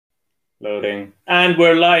Loading. And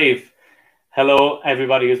we're live. Hello,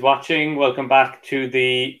 everybody who's watching. Welcome back to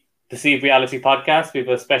the Deceived Reality podcast. We have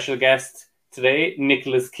a special guest today,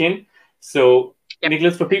 Nicholas Kin. So,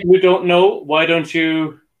 Nicholas, for people who don't know, why don't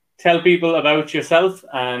you tell people about yourself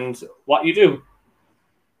and what you do?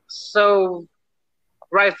 So,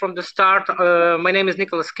 right from the start, my name is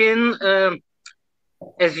Nicholas Kin.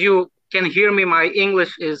 As you can hear me, my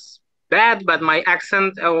English is bad, but my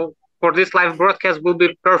accent for this live broadcast will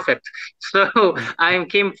be perfect. So I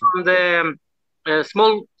came from the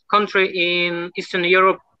small country in Eastern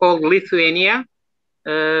Europe called Lithuania.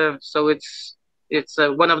 So it's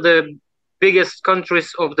one of the biggest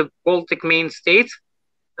countries of the Baltic main states.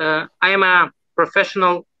 I am a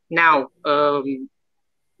professional now,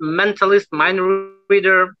 mentalist, mind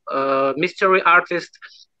reader, mystery artist.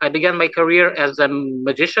 I began my career as a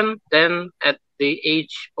magician. Then, at the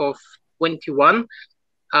age of 21,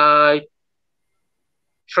 I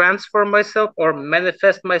transform myself or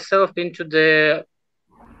manifest myself into the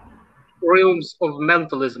realms of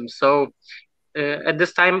mentalism. So, at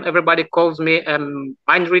this time, everybody calls me a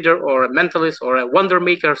mind reader or a mentalist or a wonder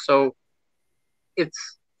maker. So, it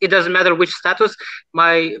doesn't matter which status.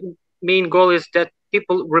 My main goal is that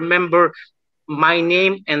people remember my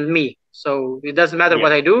name and me. So it doesn't matter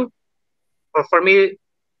what I do. Or for me,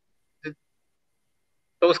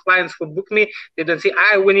 those clients who book me, they don't say,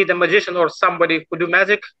 we need a magician or somebody who do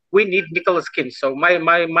magic. We need Nicholas Kin. So my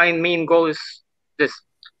main goal is this.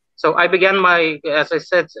 So I began as I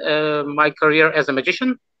said, my career as a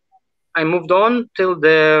magician. I moved on till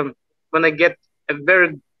when I get a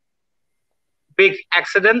very big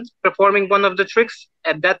accident performing one of the tricks.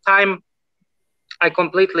 At that time, I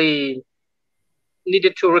completely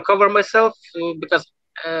needed to recover myself because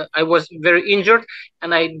I was very injured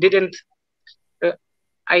and I didn't.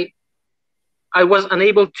 I I was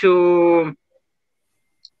unable to.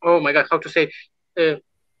 Oh my God, how to say?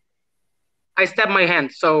 I stabbed my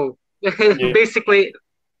hand, so basically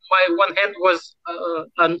my one hand was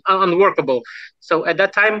unworkable. So at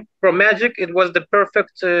that time, for magic, it was the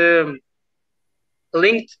perfect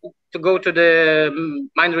link to go to the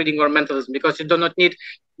mind reading or mentalism because you do not need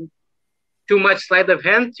too much sleight of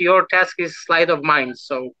hand. Your task is sleight of mind.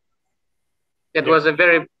 So it was a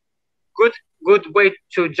very good way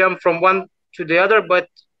to jump from one to the other. But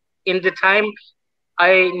in the time,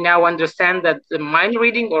 I now understand that the mind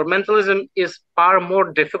reading or mentalism is far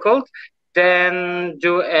more difficult than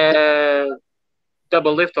do a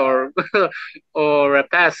double lift or or a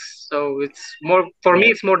pass. So it's more for me.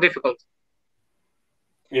 It's more difficult.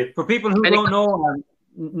 For people who don't know,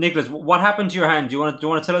 Nicholas, what happened to your hand? Do you want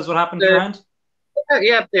to tell us what happened to your hand?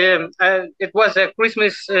 Yeah, it was a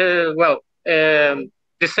Christmas.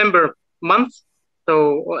 December month.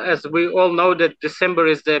 So as we all know that December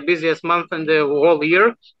is the busiest month in the whole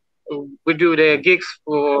year. We do the gigs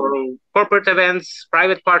for corporate events,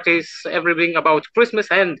 private parties, everything about Christmas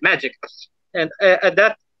and magic. And at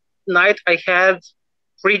that night, I had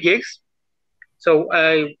 3 gigs. So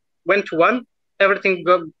I went to one, everything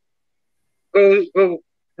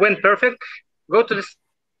went perfect. Go to the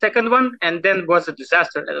second one, and then was a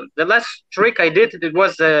disaster. The last trick I did, it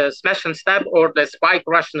was a smash and stab or the spike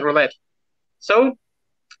Russian roulette. So,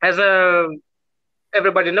 as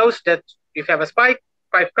everybody knows that you have a spike,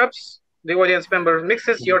 5 cups, the audience member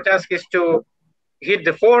mixes, your task is to hit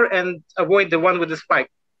the 4 and avoid the one with the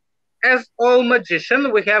spike. As all magicians,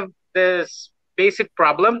 we have this basic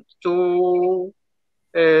problem to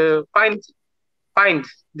find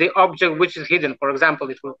the object which is hidden. For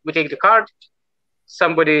example, if we take the card,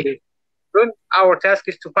 somebody good, our task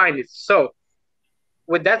is to find it. So,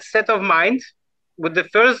 with that set of mind, with the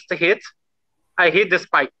first hit, I hit the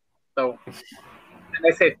spike. So, and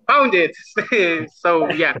I said, found it. So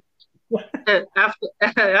yeah.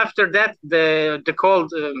 After that, the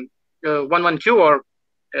called 112 or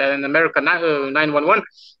in America 911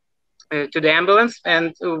 to the ambulance,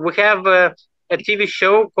 and we have a TV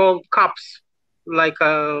show called Cops, like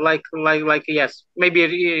yes, maybe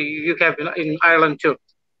you have in Ireland too,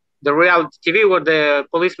 the reality TV where the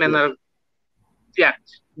policemen are, yeah.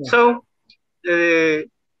 So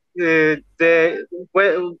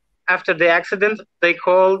after the accident, they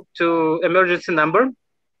called to emergency number,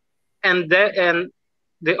 and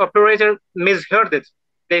the operator misheard it.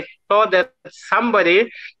 They thought that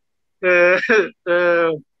somebody uh,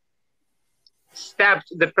 uh, stabbed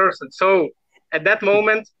the person. So at that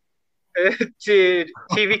moment,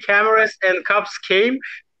 TV cameras and cops came,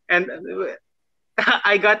 and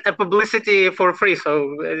I got a publicity for free.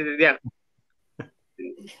 So yeah,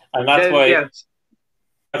 and that's why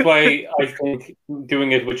That's why I think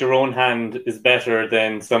doing it with your own hand is better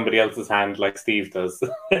than somebody else's hand, like Steve does.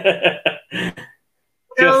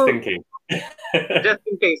 Just in case. Just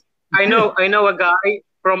in case. I know a guy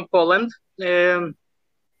from Poland.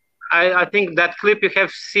 I think that clip you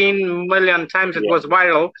have seen a million times. It was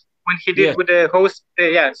viral when he did with the host.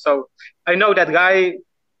 So I know that guy.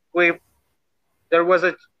 There was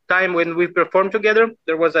a time when we performed together.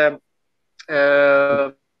 There was a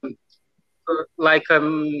like a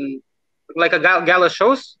gala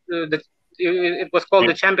shows. It was called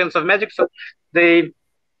the Champions of Magic. So they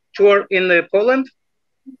tour in Poland.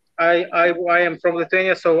 I am from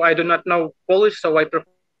Lithuania, so I do not know Polish. So I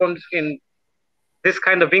performed in this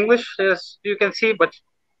kind of English, as you can see, but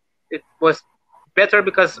it was better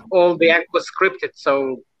because all the act was scripted.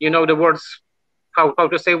 So you know the words, how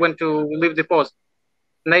to say when to leave the post.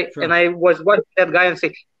 And I was watching that guy and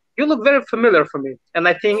say, "You look very familiar for me." And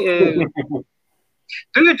I think,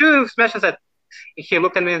 do you do Smash and Set? He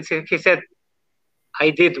looked at me and he said,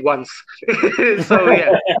 "I did once." So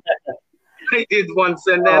yeah, I did once.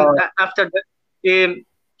 And then after that,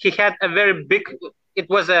 he had a very big. It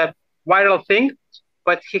was a viral thing,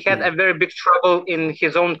 but he had a very big trouble in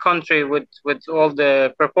his own country with all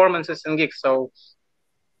the performances and gigs. So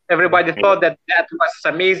everybody thought that was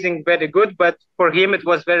amazing, very good, but for him it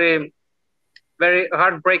was very, very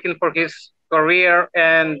heartbreaking for his career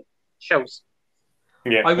and shows.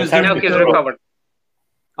 Yeah, now he's recovered.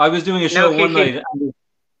 I was doing a show one night, and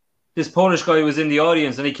this Polish guy was in the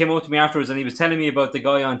audience, and he came up to me afterwards, and he was telling me about the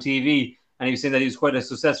guy on TV, and he was saying that he was quite a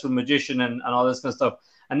successful magician and all this kind of stuff.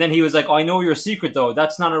 And then he was like, "I know your secret, though.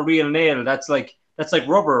 That's not a real nail. That's like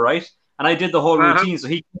rubber, right?" And I did the whole routine, so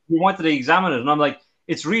he wanted to examine it, and I'm like,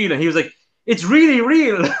 "It's real," and he was like, "It's really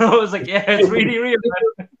real." I was like, "Yeah, it's really real."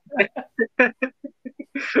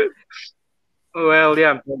 Well,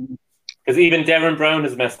 yeah. Because even Darren Brown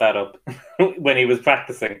has messed that up when he was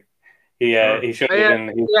practicing. He showed it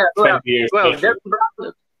in 20 years. Well, Darren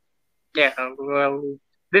Brown, well,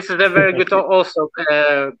 this is a very good also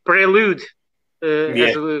prelude,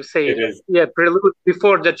 as we say. It is. Yeah, prelude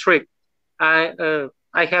before the trick. I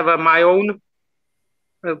have my own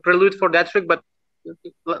prelude for that trick, but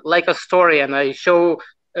like a story, and I show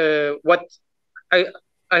what I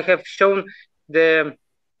have shown the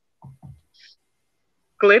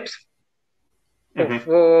clips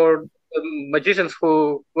for magicians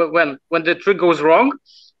who when the trick goes wrong,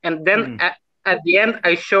 and then at the end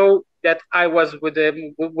I show that I was with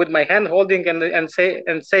my hand holding and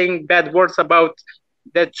saying bad words about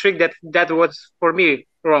that trick that was for me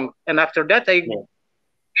wrong, and after that I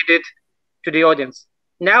did it to the audience.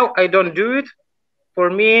 Now I don't do it. For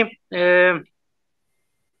me,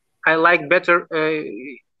 I like better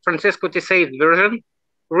Francesco Tisei's version,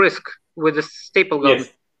 Risk, with the staple gun.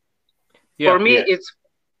 Yes. For me,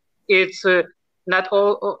 it's not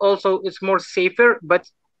also it's more safer, but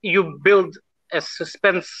you build a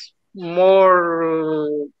suspense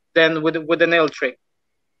more than with the nail trick.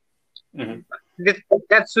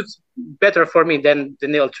 That suits better for me than the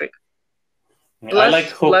nail trick. I like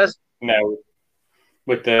hook now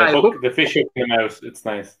with the hook, the fish hook in the mouth. It's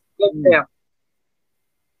nice. Yeah.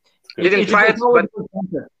 You didn't try it, but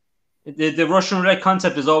the Russian roulette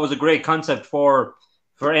concept is always a great concept for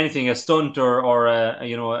anything, a stunt or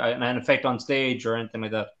an effect on stage or anything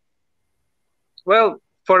like that. Well,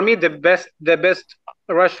 for me, the best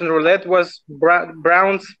Russian roulette was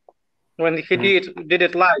Brown's when he did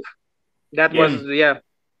it live. That was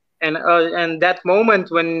and that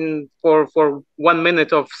moment when for 1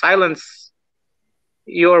 minute of silence,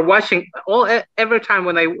 you're watching every time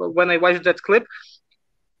when I watch that clip,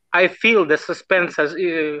 I feel the suspense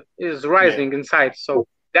is rising inside. So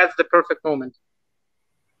that's the perfect moment.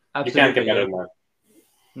 Absolutely. You can't get better than that.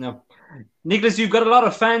 No. Nicholas, you've got a lot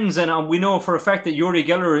of fans, and we know for a fact that Yuri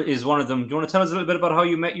Geller is one of them. Do you want to tell us a little bit about how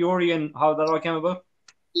you met Yuri and how that all came about?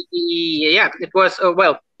 Yeah, it was,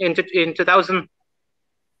 in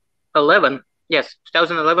 2011. Yes,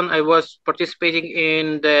 2011, I was participating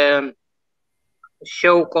in the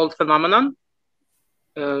show called Phenomenon.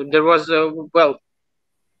 There was,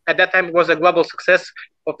 at that time, it was a global success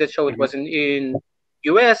of the show. It was in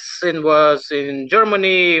US, it was in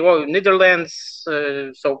Germany, Netherlands.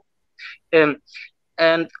 And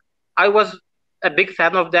I was a big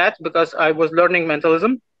fan of that because I was learning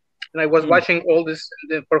mentalism, and I was watching all this.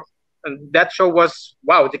 And that show was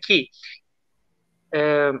the key.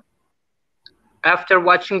 After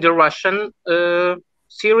watching the Russian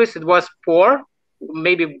series, it was poor,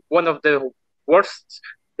 maybe one of the worst.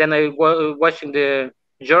 Then I was watching the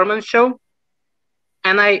German show,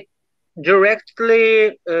 and I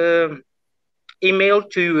directly emailed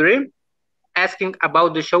to Yuri asking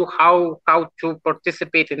about the show, how to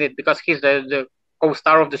participate in it, because he's the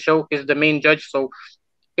co-star of the show, he's the main judge, so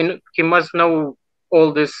he must know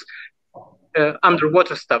all this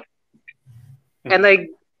underwater stuff. And I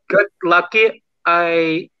got lucky.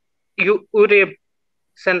 Uri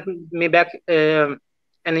sent me back an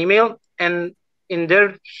email, and in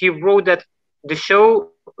there he wrote that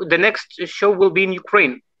the next show will be in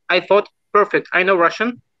Ukraine. I thought, perfect. I know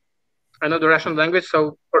Russian. I know the Russian language,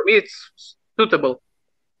 so for me it's suitable.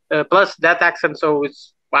 Plus that accent, so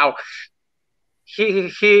it's wow.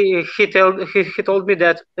 He told me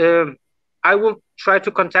that I will try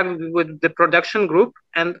to contact with the production group,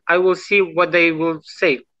 and I will see what they will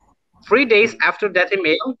say. 3 days after that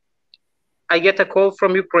email, I get a call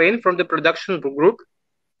from Ukraine, from the production group.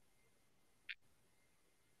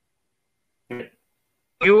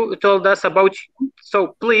 You told us about you,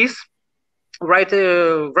 so please write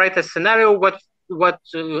a scenario. What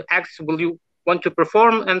acts will you want to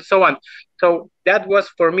perform, and so on. So that was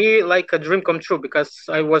for me like a dream come true, because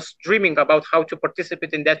I was dreaming about how to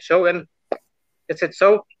participate in that show, and that's it.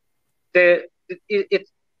 So it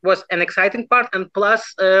was an exciting part, and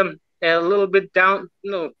plus a little bit down.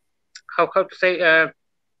 How to say?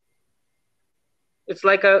 It's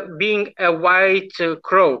like being a white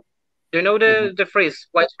crow. Do you know the phrase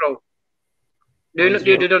white crow?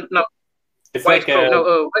 You don't know? It's white like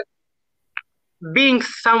crow. Being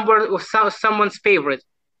someone's favorite.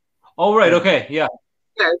 Oh, right. Okay. Yeah.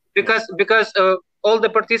 Yeah, because all the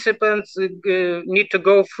participants need to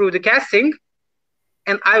go through the casting,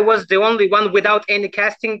 and I was the only one without any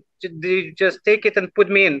casting. They just take it and put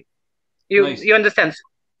me in. You understand?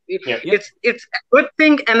 It's a good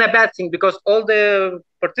thing and a bad thing, because all the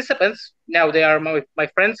participants, now they are my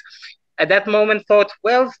friends, at that moment thought,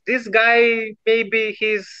 well, this guy, maybe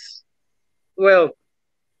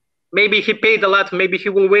maybe he paid a lot, maybe he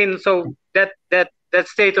will win. So that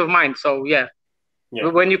state of mind. So yeah.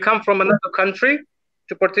 When you come from another country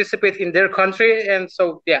to participate in their country, and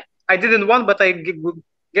so yeah, I didn't win, but I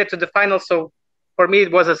get to the final. So for me,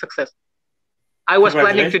 it was a success. I was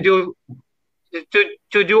planning to do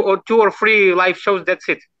 2 or 3 live shows. That's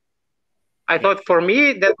it. I thought for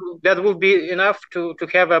me that will be enough to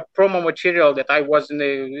have a promo material that I was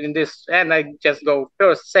in this, and I just go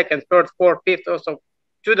first, second, third, fourth, fifth, also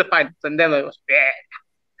to the finals, and then I was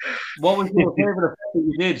What was your favorite effect that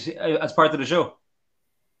you did as part of the show?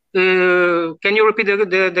 Can you repeat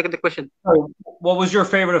the question? What was your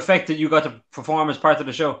favorite effect that you got to perform as part of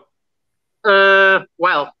the show?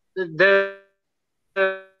 Well,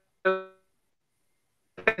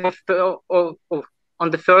 on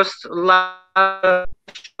the first live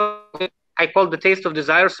show, I called the Taste of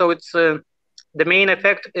Desire. So it's the main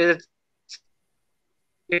effect is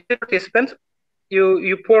the participant.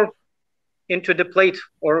 You pour into the plate,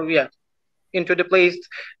 into the plate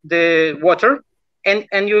the water,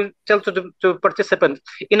 and you tell to the participant,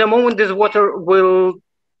 in a moment this water will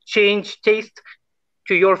change taste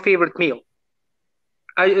to your favorite meal.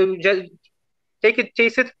 I just take it,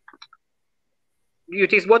 taste it. You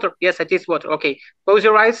taste water? Yes, I taste water. Okay, close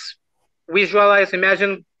your eyes, visualize,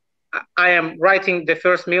 imagine I am writing the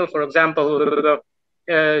first meal, for example,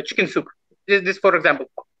 chicken soup. This for example.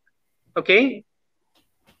 Okay,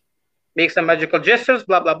 make some magical gestures,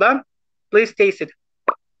 blah blah blah. Please taste it.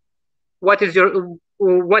 What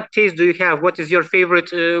taste do you have? What is your favorite?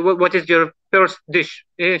 What is your first dish?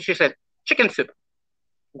 She said chicken soup.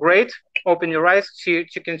 Great. Open your eyes, see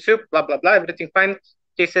chicken soup, blah blah blah. Everything fine.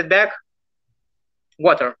 Taste it back.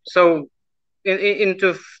 Water. So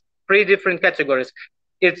into 3 different categories.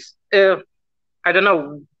 It's I don't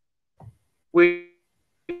know. We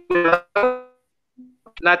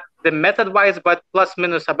not the method wise, but plus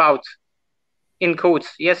minus about in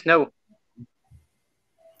codes. Yes, no.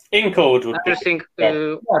 In code would I think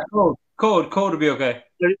code would be okay.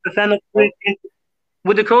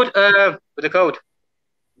 With the code,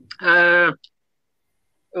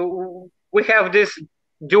 we have this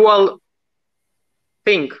dual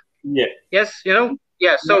thing. Yeah. Yes, you know.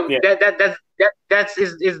 Yeah. So that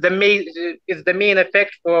is the main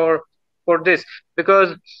effect for this,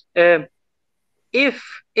 because if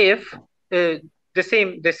the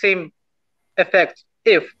same effect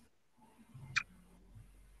if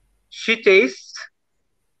she tastes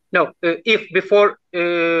if before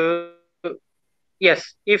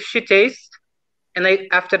if she tastes and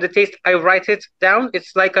after the taste I write it down,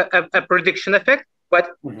 it's like a prediction effect.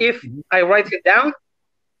 But if I write it down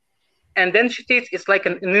and then she tastes, it's like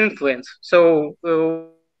an influence. So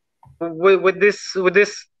with this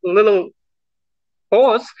little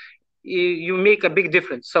pause, you make a big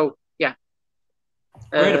difference. So yeah.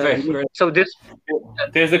 Great effect. So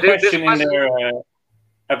there's a question in there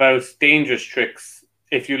about dangerous tricks.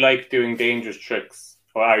 If you like doing dangerous tricks,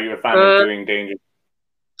 or are you a fan of doing dangerous?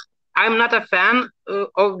 I'm not a fan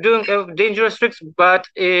of doing dangerous tricks, but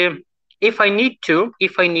if I need to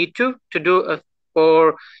do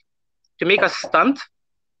or to make a stunt,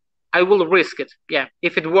 I will risk it. Yeah,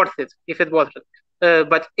 if it's worth it.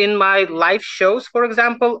 But in my live shows, for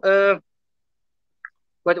example,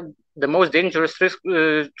 but the most dangerous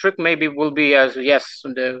trick maybe will be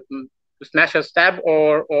the smash and stab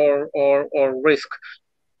or risk.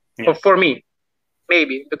 Yes. For me,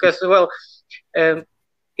 maybe because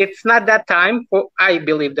it's not that time for. I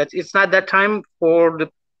believe that it's not that time for the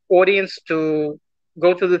audience to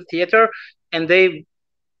go to the theater and they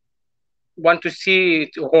want to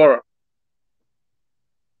see horror.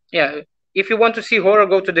 Yeah, if you want to see horror,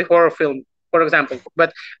 go to the horror film, for example.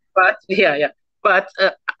 But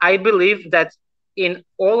I believe that in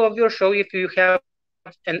all of your show, if you have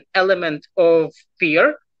an element of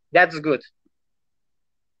fear, that's good.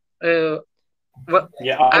 I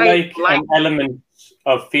like an element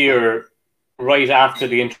of fear right after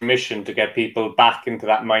the intermission to get people back into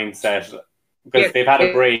that mindset because they've had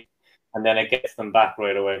a break and then it gets them back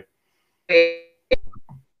right away.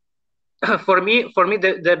 For me,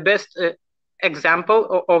 the best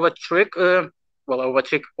example of a trick, of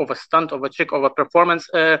a stunt, of a performance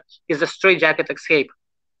is a straitjacket escape.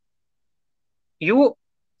 You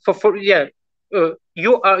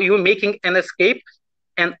making an escape,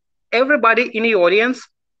 and everybody in the audience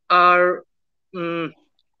are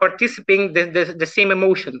participating the same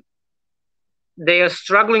emotion. They are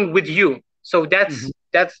struggling with you, so that's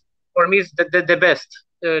for me is the best.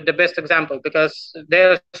 The best example because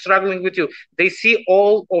they're struggling with you. They see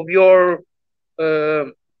all of your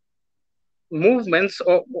movements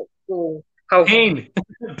or how pain.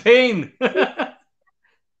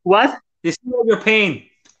 What? They see all your pain.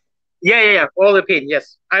 Yeah. All the pain.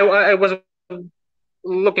 Yes, I was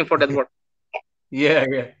looking for that word. Yeah.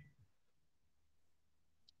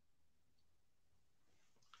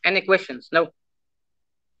 Any questions? No.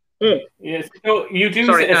 Yes. So you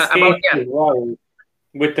do escape as well.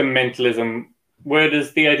 With the mentalism, where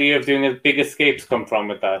does the idea of doing big escapes come from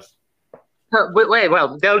with that?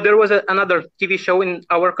 Well, there was another TV show in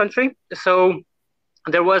our country. So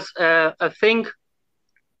there was a thing.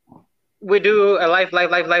 We do a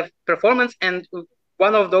live performance, and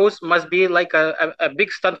one of those must be like a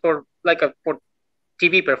big stunt for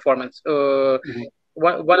TV performance.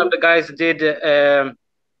 One of the guys did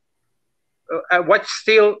watch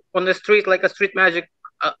Steel on the street like a street magic.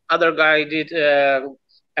 Other guy did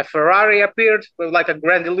a Ferrari appeared like a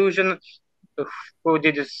grand illusion. Who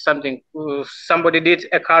did something? Somebody did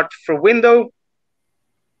a card through window.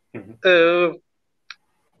 And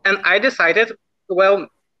I decided, well,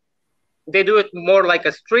 they do it more like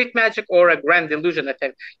a street magic or a grand illusion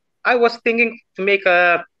attack. I was thinking to make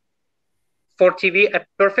for TV a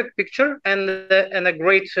perfect picture and a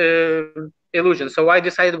great illusion. So I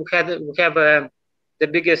decided we have the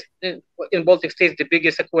biggest in Baltic States, the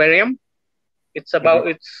biggest aquarium. It's about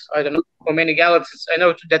I don't know how many gallons. I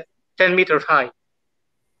know that 10 meters high.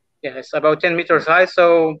 Yeah, it's about 10 meters high.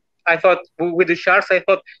 So I thought with the sharks, I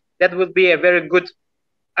thought that would be a very good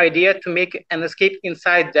idea to make an escape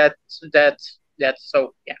inside that.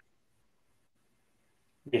 So yeah.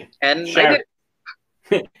 And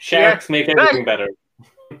sharks make everything better.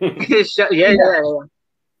 Yeah.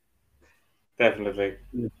 Definitely.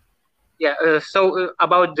 Yeah. So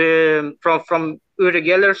about the from Uri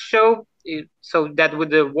Geller's show, so that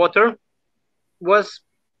with the water was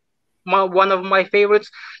one of my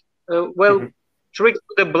favorites. Trick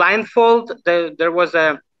the blindfold. There was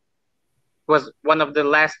one of the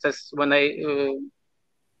lastest when I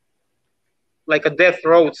like a death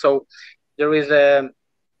road. So there is a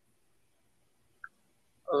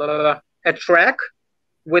track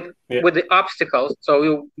with the obstacles. So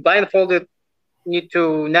you blindfolded need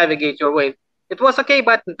to navigate your way. It was okay,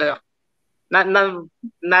 but not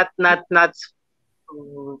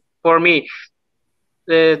for me.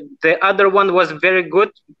 The other one was very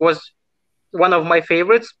good. Was one of my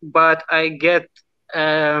favorites, but I get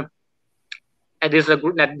a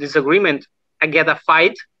disagreement. I get a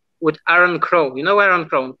fight with Aaron Crow. You know Aaron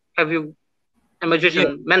Crow? Have you a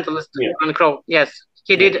magician, mentalist? Aaron Crow. Yes,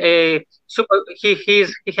 he did a super. He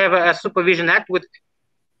have a supervision act with.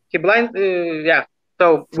 He blind.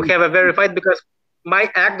 So we have a very fight because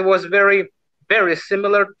my act was very very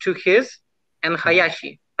similar to his and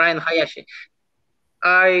Ryan Hayashi.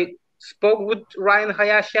 I spoke with Ryan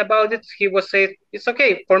Hayashi about it. He was saying it's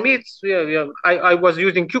okay for me. It's I was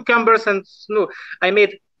using cucumbers and I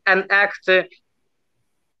made an act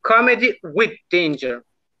comedy with danger.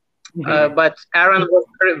 But Aaron was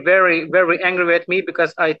very, very angry at me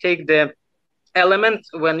because I take the element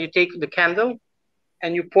when you take the candle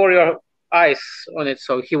and you pour your ice on it.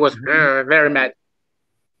 So he was very, very mad.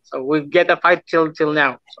 So we get a fight till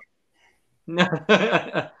now.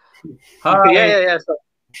 Yeah. So.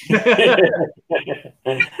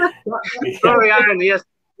 Sorry, Aaron. Yes.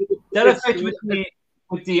 That effect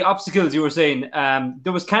with the obstacles you were saying,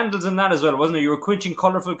 there was candles in that as well, wasn't there? You were quenching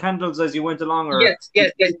colorful candles as you went along. Or? Yes. Yeah.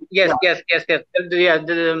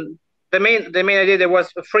 The main idea, there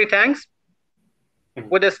was free tanks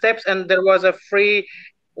with the steps, and there was a free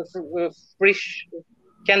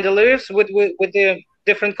candeliers with the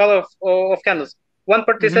different color of candles. One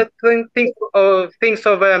participant thinks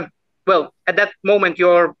of well, at that moment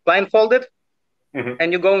you're blindfolded,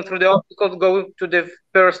 and you're going through the obstacle, go to the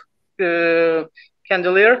first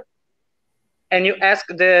candelier, and you ask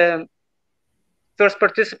the first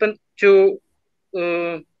participant to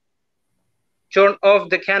turn off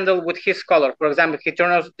the candle with his color. For example, he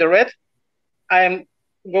turns off the red. I am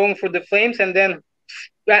going through the flames and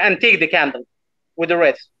take the candle with the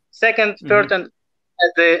red. Second, third, and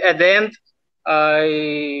at the end,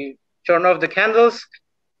 I turn off the candles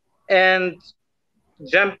and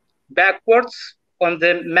jump backwards on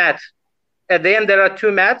the mat. At the end, there are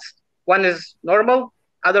two mats. One is normal,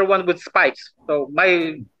 other one with spikes. So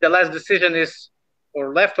the last decision is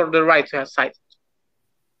or left or the right side.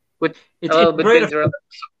 With a little bit dangerous.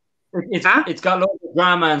 It's got lots of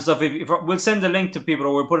drama and stuff. If we'll send the link to people,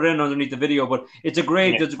 or we'll put it in underneath the video. But it's a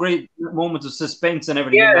great, there's a great moment of suspense and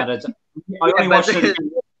everything in that. I only watched it,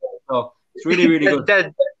 so it's really, really good.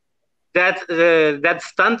 That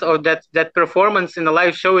stunt or that performance in the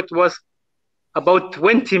live show, it was about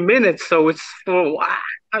 20 minutes. So it's 20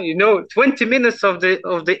 minutes of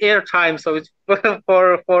the air time. So it's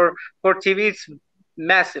for TV, it's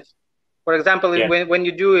massive. For example, when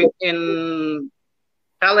you do it in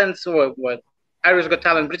talents or what, Irish Got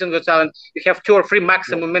Talent, Britain Got Talent, you have 2 or 3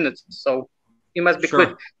 maximum minutes. So you must be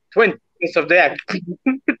quick. 20 minutes of the act.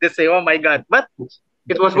 They say, "Oh my God!" But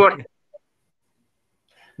it was worth it.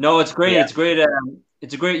 No, it's great. Yeah. It's great.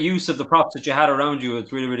 It's a great use of the props that you had around you.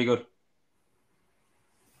 It's really, really good.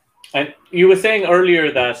 And you were saying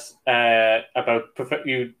earlier that about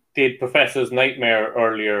you did Professor's Nightmare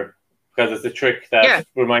earlier because it's a trick that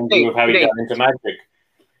reminds you of how you got into magic.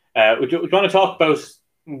 Would you want to talk about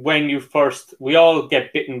when you first? We all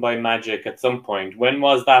get bitten by magic at some point. When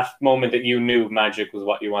was that moment that you knew magic was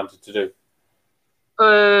what you wanted to do?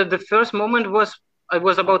 The first moment was I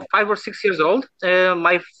was about 5 or 6 years old.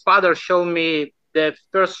 My father showed me the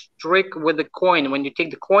first trick with the coin. When you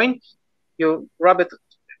take the coin, you rub it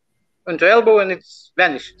onto elbow and it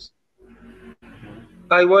vanishes.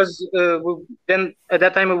 I was then at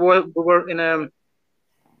that time we were in a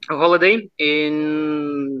holiday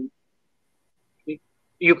in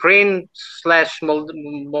Ukraine /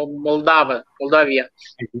 Moldavia,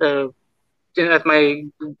 at my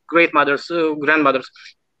grandmother's.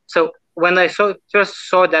 So when I first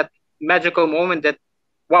saw that magical moment, that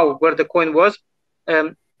where the coin was,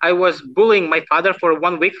 I was bullying my father for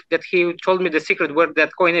 1 week that he told me the secret where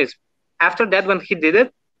that coin is. After that, when he did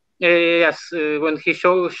it, when he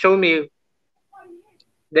showed me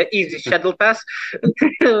the easy shuttle pass,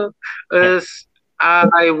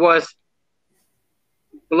 I was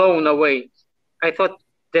blown away. I thought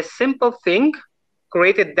the simple thing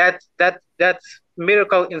created that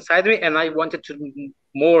miracle inside me, and I wanted to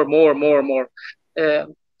more.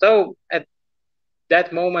 So at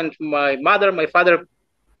that moment, my mother, my father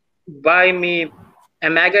buy me a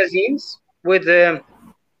magazines with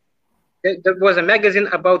there was a magazine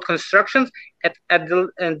about constructions. At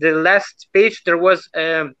the last page there was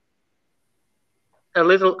a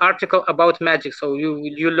little article about magic. So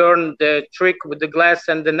you learn the trick with the glass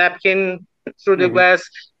and the napkin through the glass.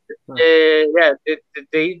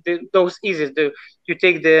 Those easy. You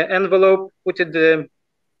take the envelope, put it the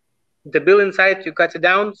bill inside, you cut it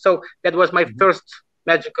down. So that was my first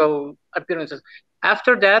magical appearances.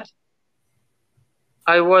 After that,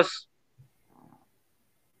 I was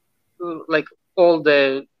like all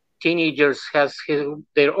the teenagers has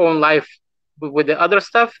their own life with the other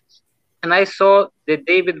stuff, and I saw the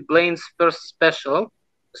David Blaine's first special,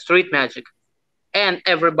 Street Magic, and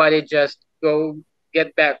everybody just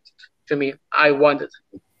get back to me. I wanted.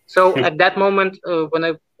 So at that moment, from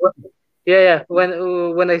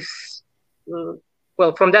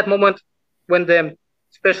that moment when the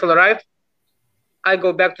special arrived, I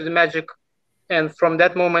go back to the magic, and from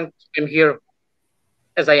that moment I'm here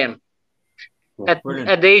as I am. At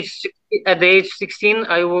the age 16,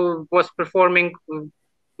 I was performing.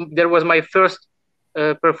 There was my first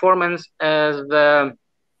performance as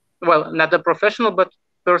not the professional, but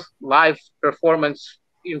first live performance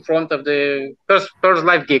in front of the first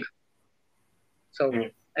live gig. So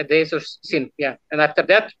at the Acer scene, yeah. And after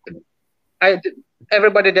that,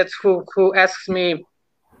 everybody who asks me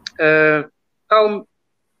how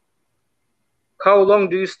long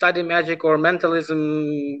do you study magic or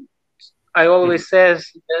mentalism, I always says,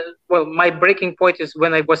 my breaking point is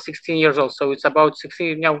when I was 16 years old. So it's about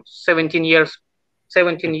 16 now, 17 years.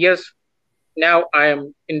 17 years now I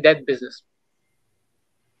am in that business.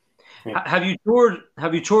 Have you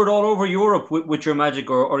toured all over Europe with your magic,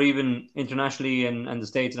 or even internationally and the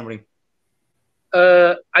States and everything?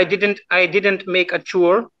 I didn't make a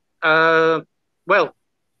tour. Well,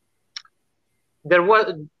 there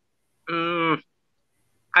was.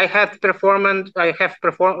 I had performance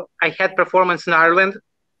in Ireland,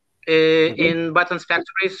 in Button's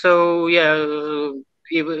factory. So yeah,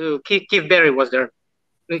 Keith Berry was there.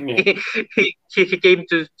 Yeah. he came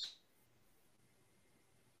to.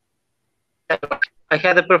 I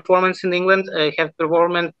had a performance in England. I have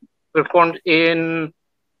performed in.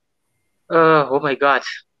 Oh my God.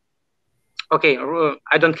 Okay,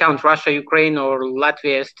 I don't count Russia, Ukraine, or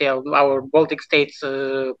Latvia, still our Baltic states,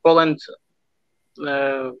 Poland,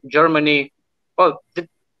 Germany. Well,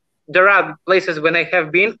 there are places when I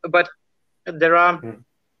have been, but there are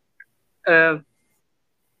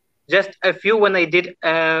just a few when I did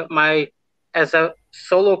as a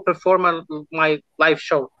solo performer, my live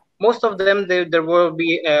show. Most of them there will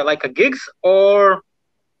be like a gigs, or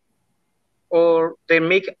they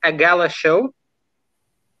make a gala show.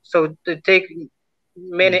 So they take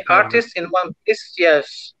many artists in one piece,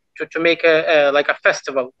 yes, to make like a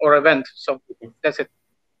festival or event. So that's it.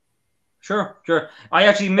 Sure. I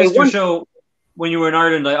actually missed your show when you were in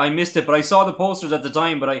Ireland. I missed it, but I saw the posters at the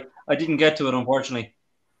time, but I didn't get to it, unfortunately.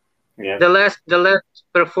 Yeah. The last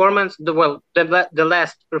performance, the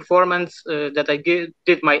last performance that I did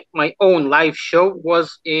my own live show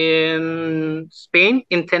was in Spain,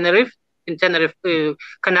 in Tenerife,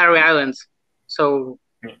 Canary Islands. So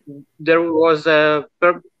there was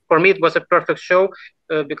for me it was a perfect show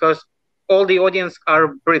because all the audience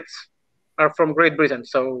are from Great Britain.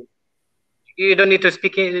 So you don't need to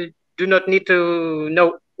do not need to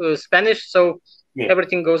know Spanish. So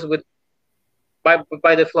everything goes with by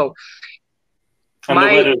the flow. And the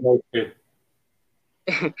weather is good.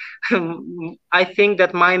 I think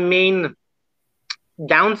that my main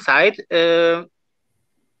downside, I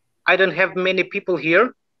don't have many people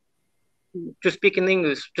here to speak in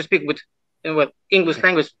English, to speak with English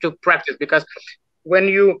language to practice, because when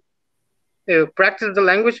you practice the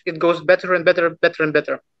language, it goes better and better.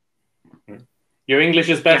 Your English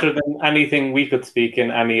is better than anything we could speak in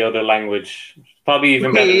any other language. Probably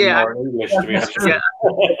even better than our English, to be honest.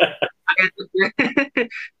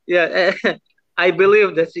 I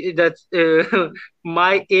believe that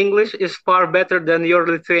my English is far better than your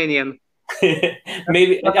Lithuanian.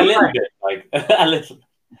 Maybe a little bit, like a little.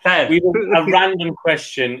 We have a random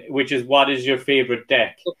question, which is, what is your favorite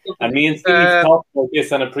deck? And me and Steve talked about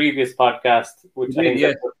this on a previous podcast, which I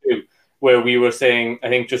think too, where we were saying, I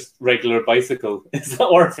think just regular bicycle is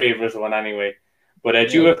our favorite one anyway. But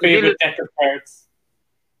do you have a favorite deck of cards?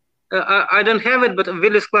 I don't have it, but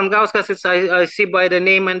Vilius Klangauskas, I see by the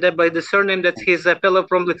name and by the surname that he's a fellow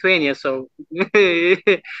from Lithuania. So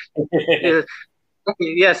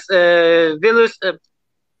yes, Vilius.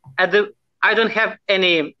 I don't have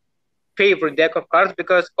any favorite deck of cards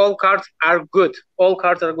because all cards are good. All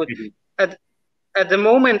cards are good. Mm-hmm. At the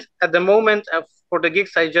moment, for the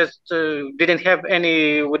gigs, I just didn't have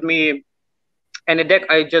any with me, any deck.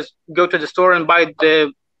 I just go to the store and buy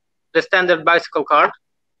the standard bicycle card.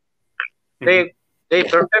 Mm-hmm. They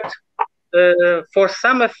perfect. For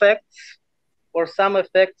some effects,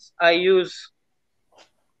 I use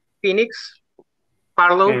Phoenix,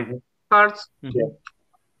 Parlo cards. Mm-hmm.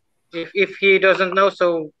 If he doesn't know,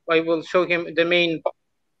 so I will show him the main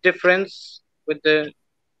difference with the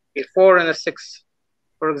 4 and a 6,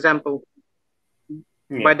 for example,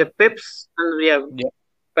 by the pips and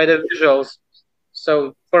by the visuals.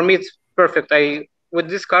 So for me, it's perfect. With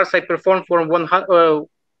these cards, I performed for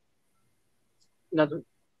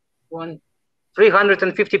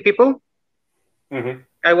 350 people. Mm-hmm.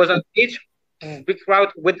 I was on stage, big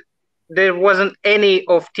crowd. There wasn't any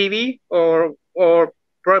of TV or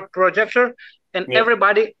projector, and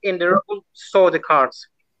everybody in the room saw the cards.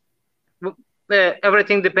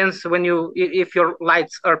 Everything depends if your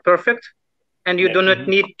lights are perfect, and you do not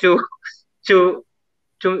need to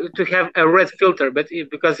have a red filter. But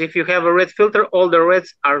because if you have a red filter, all the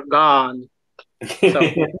reds are gone. So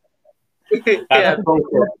Yeah,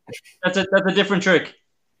 that's a different trick.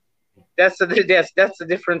 that's a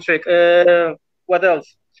different trick. What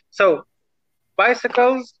else? So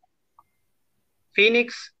bicycles,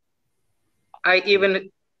 Phoenix. I even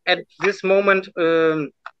at this moment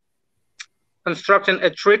constructing a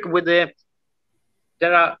trick with there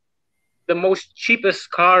are the most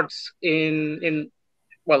cheapest cards in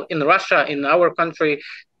Russia, in our country.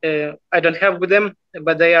 I don't have with them,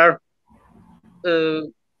 but they are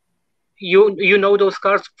you know those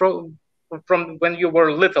cards from when you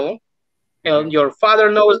were little, and your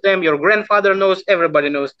father knows them, your grandfather knows, everybody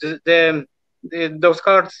knows those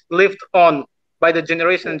cards lived on by the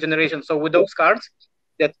generation and generation. So with those cards,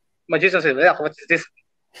 that magician says, "Yeah, what is this?"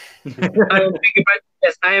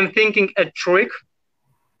 I am thinking a trick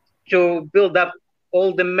to build up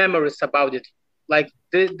all the memories about it. Like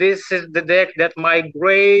this is the deck that my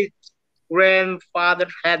great grandfather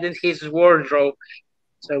had in his wardrobe.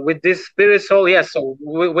 So with this spirit soul, yes. So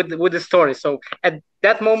with the story. So at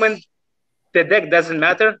that moment, the deck doesn't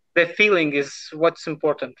matter. The feeling is what's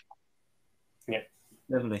important. Yeah,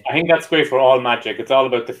 definitely. I think that's great for all magic. It's all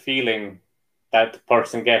about the feeling that the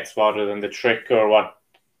person gets rather than the trick or what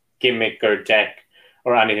gimmick or deck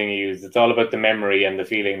or anything you use. It's all about the memory and the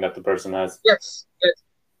feeling that the person has. Yes,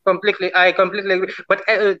 completely. I completely agree. But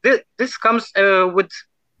this comes with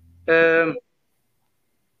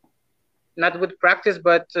not with practice,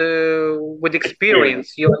 but with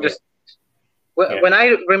experience. You understand? When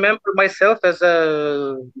I remember myself as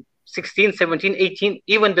a 16, 17, 18,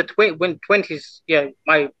 even the 20s,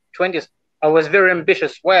 my 20s, I was very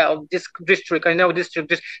ambitious. Well, this trick, I know this trick.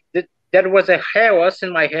 There was a chaos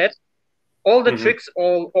in my head. All the tricks,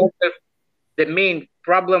 all the main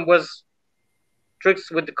problem was tricks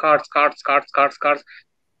with the cards.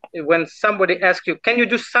 When somebody asks you, can you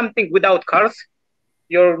do something without cards?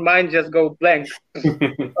 Your mind just go blank.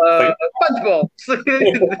 Punch balls.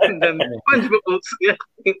 Punch balls.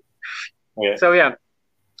 Yeah. So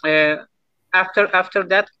after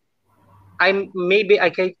that, I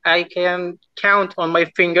can count on my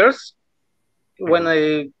fingers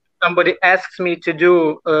when somebody asks me to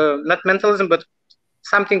do not mentalism, but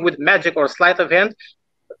something with magic or sleight of hand,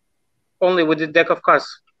 only with the deck of cards.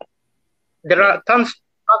 There are ton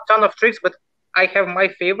of tricks, but I have my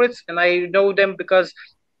favorites, and I know them because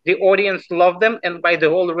the audience love them and by the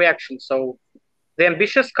whole reaction. So the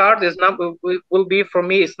ambitious card will be for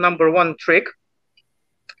me is number one trick,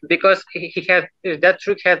 because he had that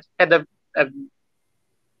trick had a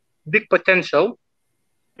big potential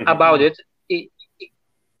about it.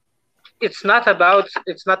 It's not about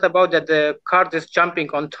that the card is jumping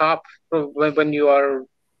on top when you are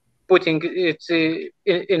putting it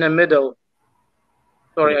in a middle.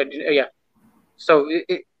 Sorry, So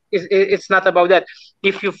it's not about that.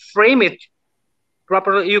 If you frame it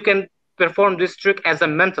properly, you can perform this trick as a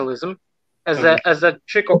mentalism, as a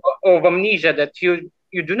trick of amnesia, that you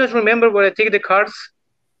do not remember when I take the cards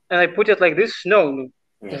and I put it like this. No.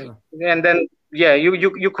 And then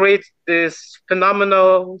you create this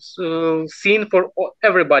phenomenal scene for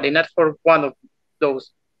everybody, not for one of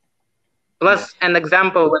those. Plus an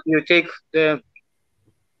example, when you take the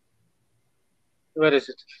where is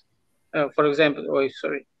it? For example,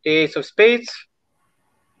 the Ace of Spades.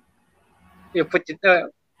 You put it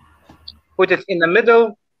in the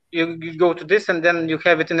middle. You go to this, and then you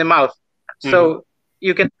have it in the mouth. So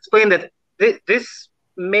you can explain that this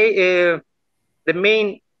the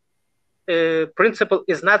main principle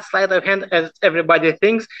is not sleight of hand as everybody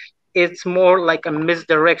thinks. It's more like a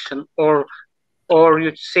misdirection, or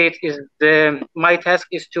you say it is my task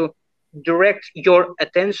is to direct your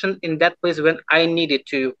attention in that place when I need it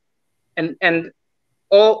to, and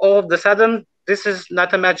all of the sudden this is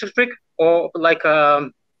not a magic trick, or like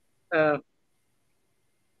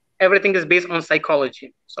everything is based on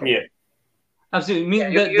psychology. So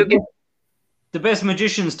absolutely. The best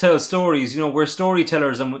magicians tell stories. We're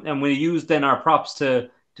storytellers, and we use then our props to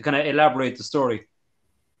kind of elaborate the story.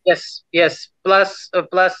 Yes. Plus,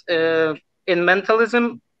 in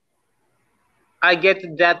mentalism, I get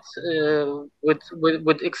that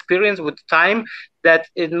with experience, with time, that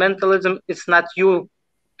in mentalism, it's not you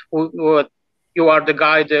who you are the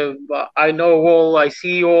guy. I know all, I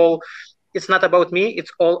see all. It's not about me.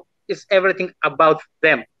 It's everything about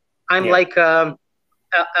them. I'm like a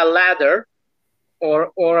ladder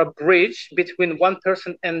or a bridge between one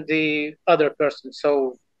person and the other person.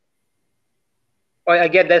 So I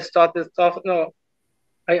get that stuff. No,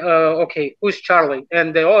 okay, who's Charlie?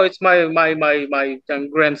 And it's my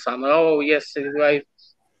grandson. Oh yes, right.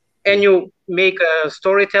 And you make a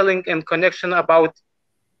storytelling and connection about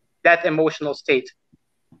that emotional state.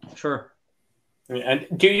 Sure. And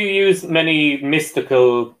do you use many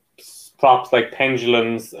mystical props like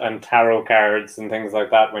pendulums and tarot cards and things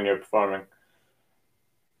like that when you're performing?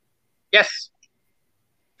 Yes.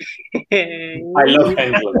 I love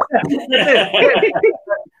pendulums.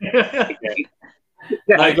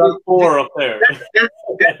 I got 4 up there.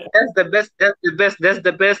 That's the best. That's the best. That's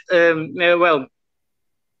the best. Well,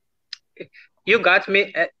 you got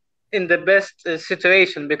me in the best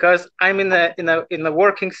situation, because I'm in a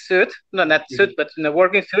working suit. No, not suit, but in a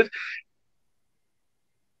working suit.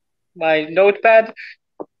 My notepad,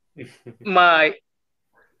 my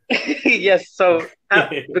yes. So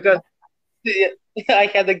because I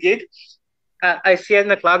had a gig, I see at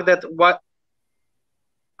the clock that what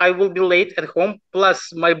I will be late at home.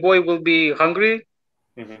 Plus, my boy will be hungry.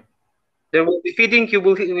 Mm-hmm. There will be feeding. You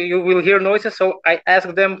will hear noises. So I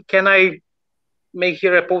asked them, "Can I make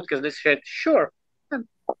here a podcast?" They said, "Sure."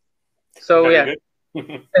 So very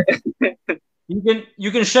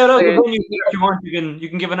You can shout out the venue if you want. You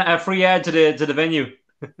can give a free ad to the venue.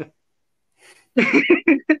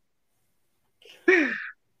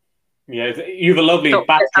 Yeah, you have a lovely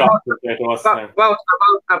backdrop to us now.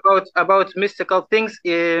 About mystical things.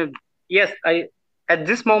 Yes, at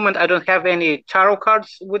this moment I don't have any tarot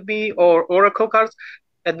cards with me or oracle cards,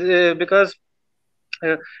 because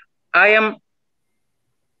I am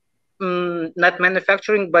not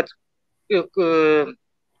manufacturing, but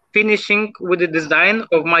finishing with the design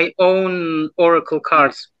of my own oracle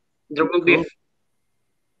cards. There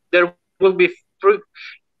will be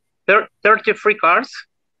 33 cards,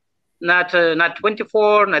 not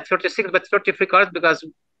 24, not 36, but 33 cards, because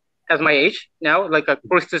as my age now, like a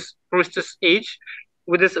priestess age,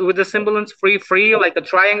 with the semblance free like a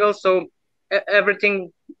triangle. So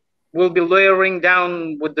everything will be layering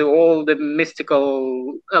down with all the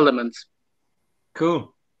mystical elements.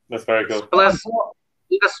 Cool. That's very cool. Plus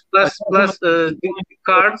the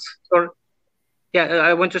cards, or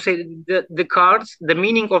I want to say the cards. The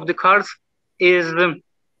meaning of the cards is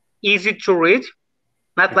easy to read,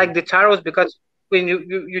 not like the tarots, because when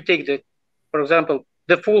you take for example,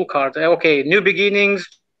 the Fool card. Okay, new beginnings,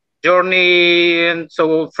 journey, and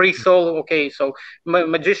so free soul. Okay, so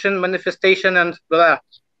magician, manifestation, and blah.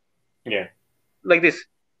 Yeah. Like this.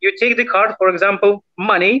 You take the card, for example,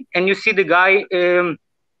 money, and you see the guy.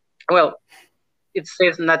 Well, it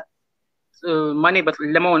says not money, but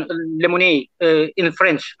lemonade in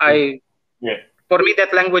French. For me,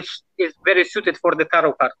 that language is very suited for the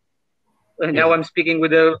tarot card. Now I'm speaking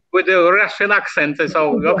with a Russian accent,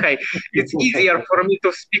 so okay, it's easier for me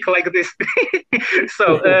to speak like this.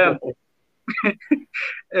 So,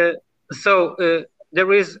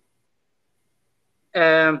 there is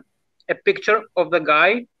a picture of the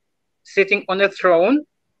guy sitting on a throne.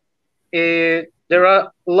 There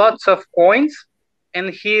are lots of coins,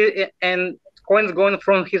 and coins going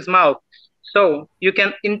from his mouth. So you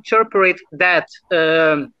can interpret that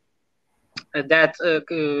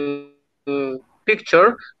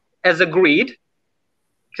picture as a greed,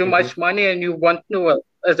 too much money, and you want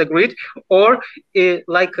as a greed, or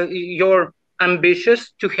like you're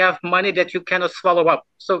ambitious to have money that you cannot swallow up.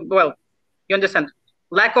 So, well, you understand,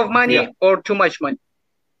 lack of money or too much money.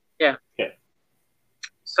 Yeah.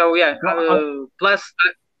 So plus.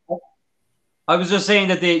 I was just saying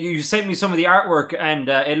that you sent me some of the artwork, and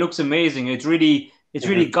it looks amazing. It's really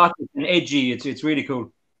gothic and edgy. It's really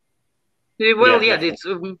cool. Well,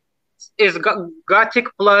 it's gothic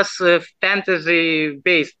plus fantasy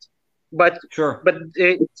based, but sure. But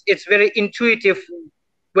it's very intuitive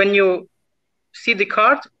when you see the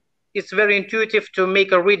card. It's very intuitive to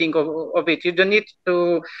make a reading of it. You don't need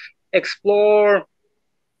to explore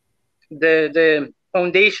the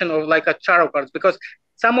foundation of like a tarot cards, because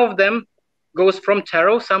some of them goes from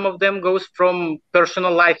tarot, some of them goes from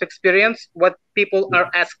personal life experience, what people are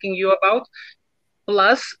asking you about.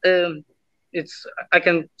 Plus, I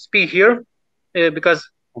can speak here because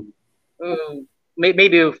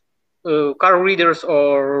maybe card readers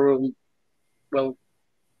or will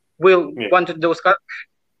want those cards.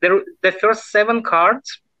 The first 7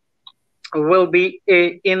 cards will be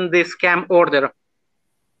in the scam order.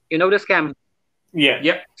 You know the scam? Yeah.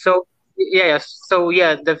 Yep. So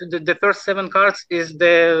the first 7 cards is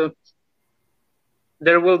there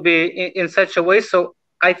will be in such a way. So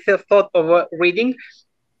I thought of a reading.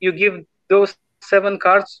 You give those 7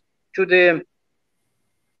 cards to the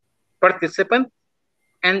participant,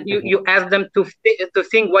 and you ask them to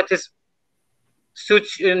think what is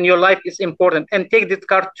suits in your life is important, and take this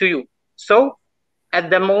card to you. So at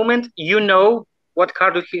the moment, you know what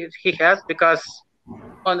card he has, because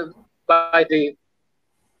by the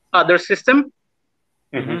other system.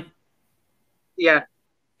 Mm-hmm. Yeah.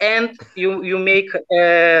 and you make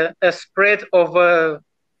a spread of a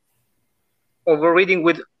reading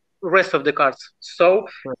with rest of the cards. So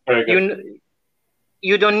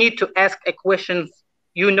you don't need to ask a question.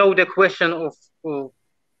 You know the question of.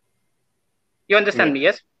 You understand me?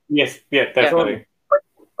 Yes. Yes. Yeah. Definitely.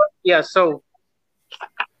 Yeah. So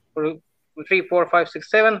 3, 4, 5, 6,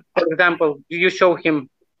 7. For example, you show him.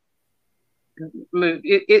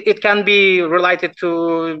 It can be related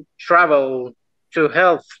to travel, to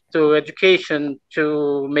health, to education,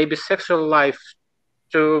 to maybe sexual life,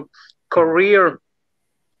 to career,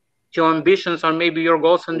 to ambitions, or maybe your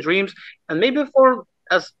goals and dreams, and maybe for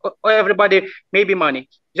as everybody, maybe money.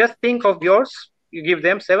 Just think of yours. You give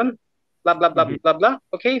them 7, blah blah blah blah blah.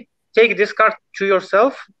 Okay, take this card to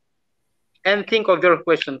yourself and think of your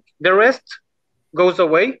question. The rest goes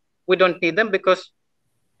away. We don't need them because,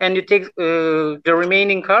 and you take the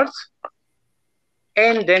remaining cards,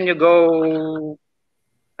 and then you go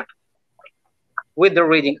with the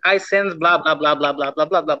reading. I sense blah blah blah blah blah blah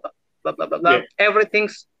blah blah blah blah blah blah. Everything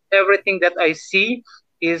that I see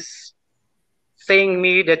is saying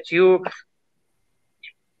me that you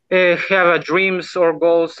have dreams or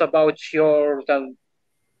goals about your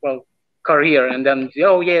career, and then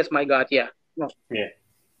yes, my God, yeah. No. Yeah.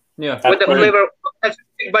 With the flavor,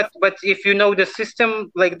 but if you know the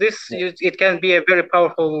system like this, it can be a very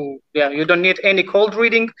powerful. Yeah, you don't need any cold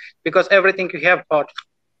reading because everything you have part.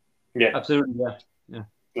 Yeah, absolutely. Yeah.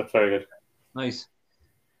 That's very good. Nice.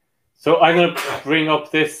 So I'm going to bring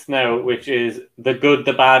up this now, which is the good,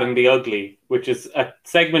 the bad, and the ugly, which is a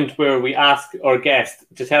segment where we ask our guest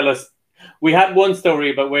to tell us. We had one story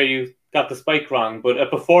about where you got the spike wrong, but a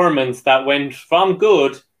performance that went from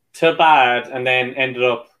good to bad and then ended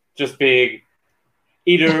up just being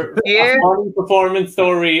either a funny performance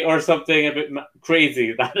story or something a bit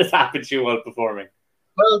crazy that has happened to you while performing.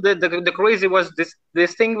 Well, the crazy was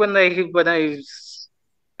this thing when I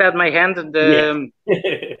had my hand that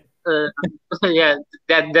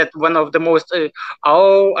one of the most. I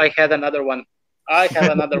had another one.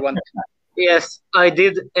 Yes, I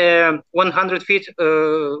did 100 feet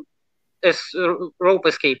rope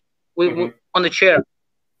escape on a chair.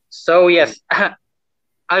 So yes, I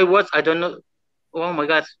don't know. Oh my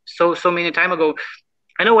God, so many time ago.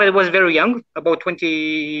 I know I was very young, about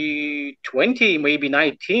 20, maybe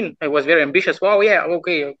 19. I was very ambitious. Wow, yeah,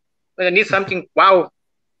 okay. I need something to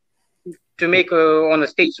make on a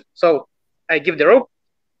stage. So I give the rope.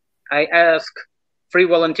 I ask 3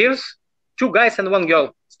 volunteers, 2 guys and 1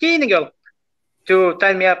 girl, skinny girl, to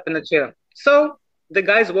tie me up in a chair. So the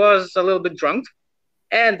guys was a little bit drunk,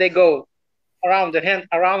 and they go around the hand,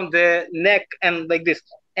 around the neck, and like this.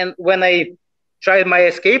 And when I tried my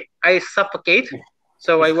escape, I suffocate.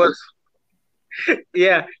 So I was,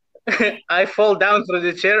 I fall down through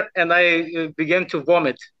the chair and I began to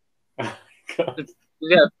vomit.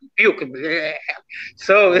 Puke.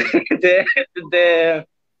 So the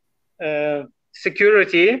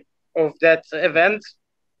security of that event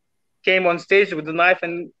came on stage with the knife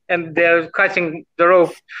and they're cutting the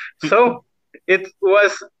rope. So it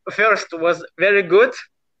was very good.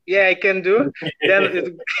 Yeah, I can do.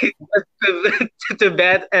 Then it was too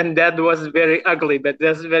bad, and that was very ugly. But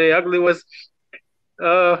that's very ugly was.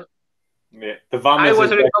 The vomit. I was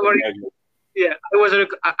recovering. Yeah, I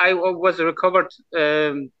was recovered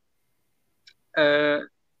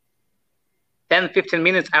 10-15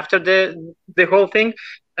 minutes after the whole thing.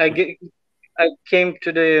 I came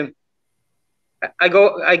to the.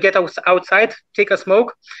 I get outside, take a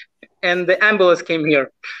smoke, and the ambulance came here.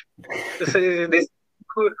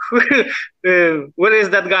 Where is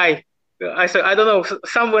that guy? I said, I don't know,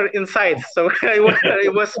 somewhere inside. So I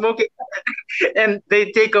was smoking, and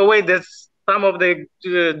they take away some of the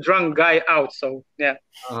drunk guy out. So yeah,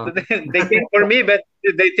 they came for me, but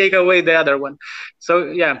they take away the other one. So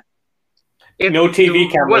yeah, no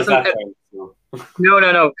TV cameras that time. So.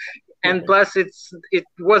 No, and plus it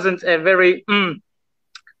wasn't a very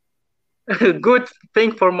good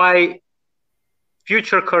thing for my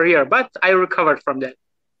future career, but I recovered from that.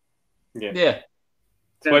 Yeah.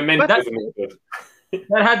 So I meant that good.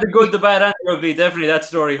 That had the good, the bad, and the ugly. Definitely that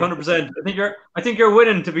story, 100%. I think you're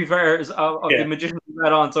winning. To be fair, of the magician we've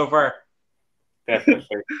had on so far.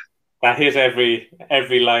 Definitely, that hit every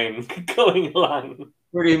line going along.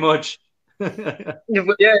 Pretty much.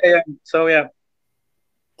 Yeah. So yeah,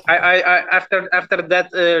 I after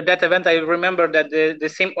that event, I remember that the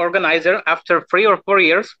same organizer, after 3 or 4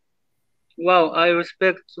 years. Wow, I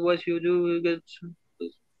respect what you do.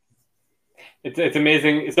 It's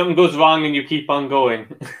amazing. If something goes wrong and you keep on going.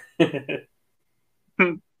 It's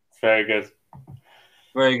very good.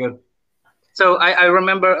 Very good. So I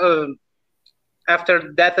remember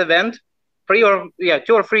after that event, 2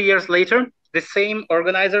 or 3 years later, the same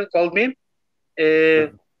organizer called me,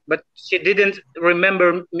 but she didn't remember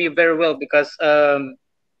me very well because,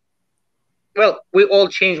 we all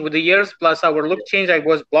changed with the years. Plus, our look changed. I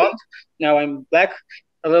was blonde. Now I'm black,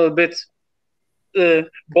 a little bit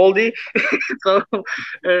baldy. So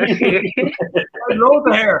I have loads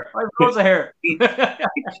of hair.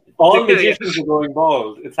 All magicians are going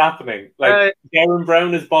bald. It's happening. Like Darren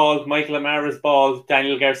Brown is bald, Michael Amar is bald,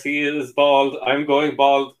 Daniel Garcia is bald. I'm going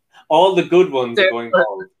bald. All the good ones are going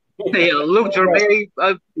bald. Luke Gervais.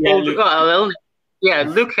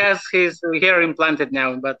 Luke has his hair implanted now,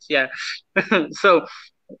 but yeah. So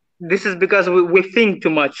this is because we think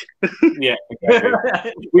too much. Yeah,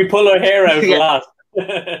 exactly. We pull our hair out a lot.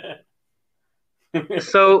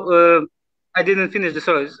 So I didn't finish the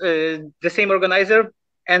story. The same organizer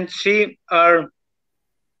and she are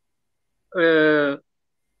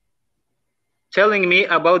telling me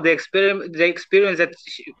about the experience that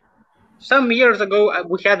some years ago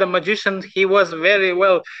we had a magician. He was very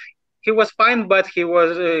well. He was fine, but he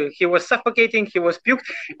was suffocating. He was puked,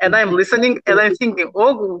 and I'm listening, and I'm thinking,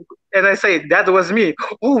 oh, and I say that was me.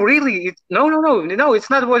 Oh, really? No, it's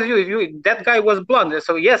not was you. That guy was blonde.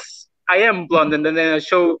 So yes, I am blonde, and then I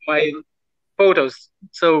show my photos.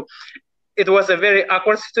 So it was a very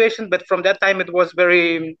awkward situation, but from that time it was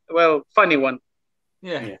very funny one.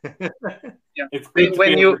 Yeah. It's good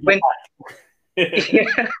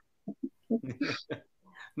yeah.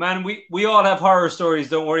 Man, we all have horror stories.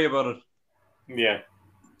 Don't worry about it. Yeah.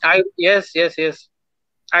 Yes.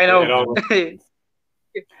 I know.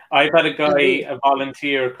 I've had a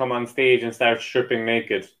volunteer come on stage and start stripping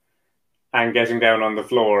naked and getting down on the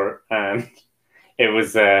floor, and it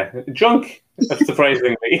was drunk,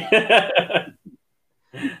 surprisingly.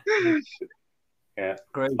 Yeah.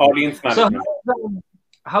 Great. Audience management. So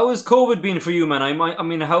how has COVID been for you, man? I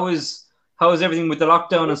mean, how is everything with the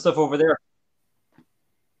lockdown and stuff over there?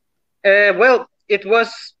 It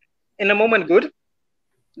was in a moment good.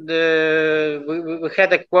 We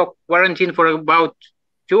had a quarantine for about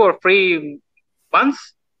 2 or 3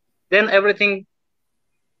 months. Then everything,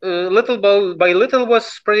 little by little, was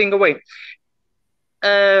spreading away.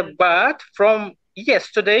 But from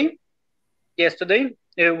yesterday,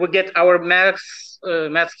 we get our masks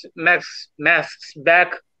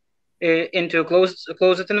back into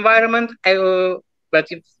closed environment. But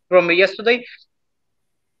from yesterday,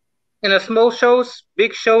 in a small shows,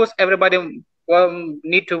 big shows, everybody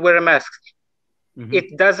need to wear a mask. Mm-hmm.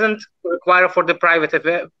 It doesn't require for the private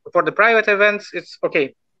events. It's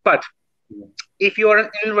okay, but if you are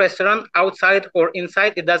in a restaurant, outside or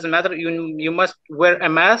inside, it doesn't matter. You must wear a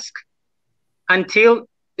mask until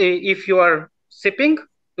if you are sipping,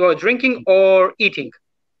 you are drinking or eating.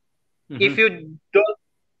 Mm-hmm.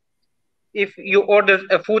 If you order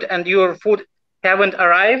a food and your food haven't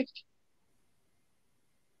arrived,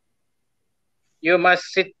 you must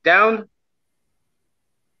sit down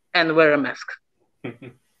and wear a mask.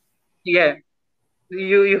 Yeah,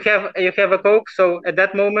 you have a Coke, so at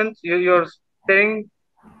that moment you're saying,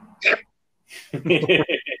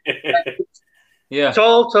 yeah,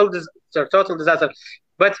 total disaster.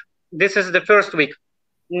 But this is the first week.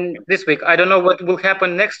 This week, I don't know what will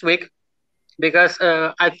happen next week, because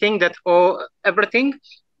I think that everything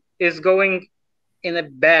is going in a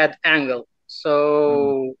bad angle.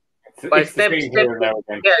 So. Step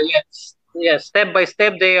by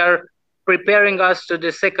step, they are preparing us to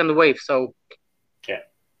the second wave. So,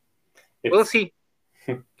 we'll see.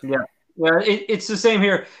 Yeah, it's the same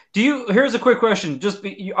here. Here's a quick question.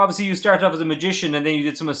 Obviously, you started off as a magician, and then you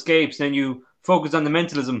did some escapes, and then you focused on the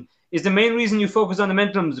mentalism. Is the main reason you focus on the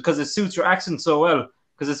mentalism because it suits your accent so well?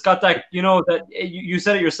 Because it's got that, that you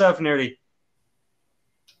said it yourself nearly.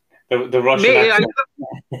 The Russian accent.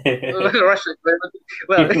 Russian.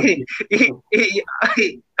 Well,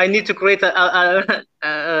 I need to create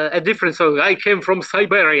a difference. So I came from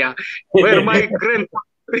Siberia, where my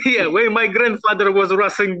grandfather was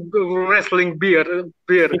wrestling beer.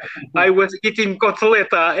 I was eating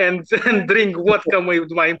kotleta and drink vodka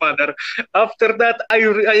with my mother. After that, I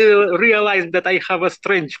realized that I have a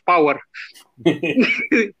strange power.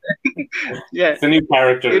 Yeah, it's a new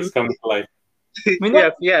character that's come to life. I mean,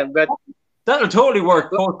 but that'll totally work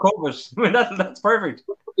post-COVID. I mean, that's perfect.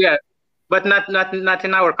 Yeah, but not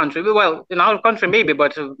in our country. Well, in our country maybe,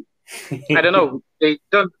 but I don't know. They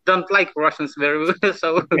don't like Russians very well.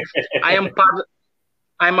 So I'm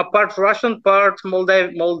a part Russian, part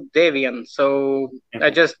Moldavian. So I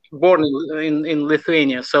just born in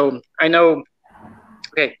Lithuania. So I know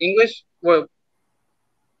English. Well,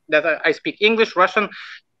 that I speak English, Russian,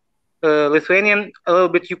 Lithuanian, a little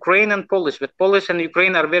bit Ukrainian, and Polish. But Polish and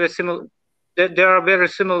Ukraine are very similar. There are very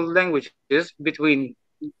similar languages between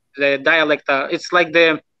the dialect. It's like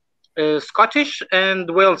the Scottish and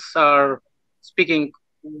Wales are speaking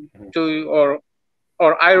to,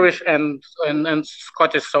 or Irish and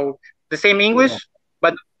Scottish. So the same English,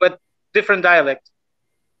 but different dialect.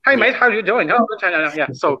 Hi, mate. How are you doing? Oh, yeah.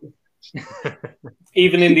 So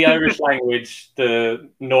even in the Irish language, the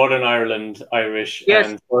Northern Ireland Irish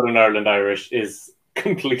and Southern Ireland Irish is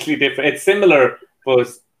completely different. It's similar, but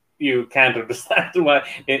you can't understand why.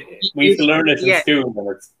 We have to learn it in school, and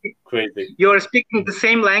it's crazy. You're speaking the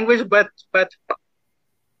same language, but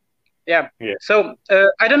yeah. So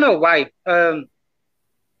I don't know why.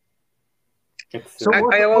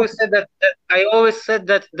 I always said that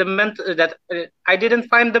I didn't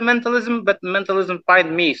find the mentalism, but mentalism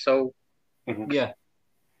find me. So yeah,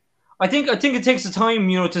 I think it takes the time,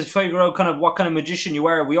 to figure out kind of what kind of magician you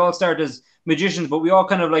are. We all start as magicians, but we all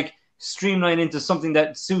kind of like streamline into something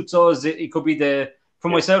that suits us. It could be for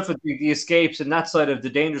myself, the escapes and that side of the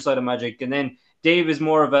danger side of magic, and then Dave is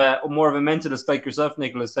more of a mentalist like yourself,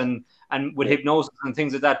 Nicholas, and with hypnosis and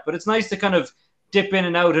things like that. But it's nice to kind of dip in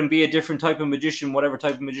and out and be a different type of magician, whatever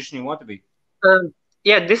type of magician you want to be.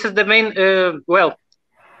 This is the main.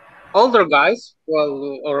 Older guys,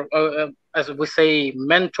 or as we say,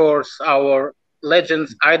 mentors, our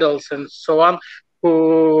legends, idols, and so on.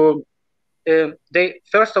 Who they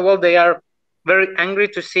first of all they are very angry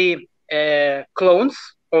to see clones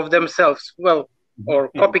of themselves, or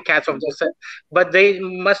copycats of themselves. But they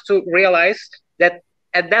must to realize that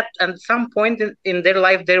at some point in their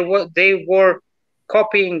life they were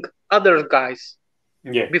copying other guys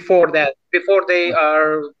before they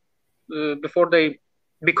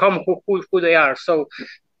become who they are. So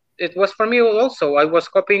it was for me also. I was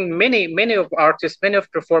copying many of artists, many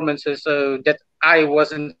of performances that I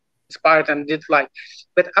was inspired and did like.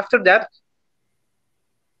 But after that,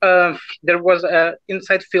 there was an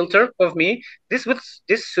inside filter of me. This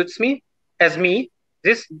suits me as me.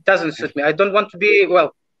 This doesn't suit me. I don't want to be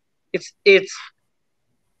It's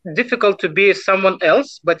difficult to be someone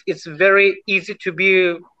else, but it's very easy to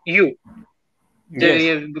be you.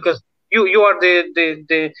 Because you are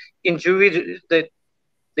the individual,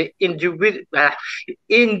 the individual.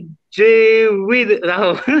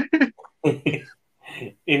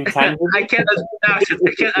 Intangible. I cannot pronounce it.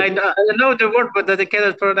 I know the word, but I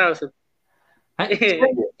cannot pronounce it.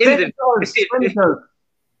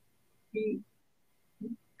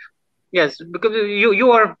 Yes, because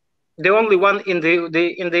you are the only one in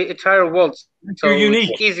the entire world. So you're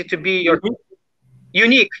unique. It's easy to be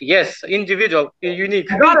unique. Yes, individual, unique.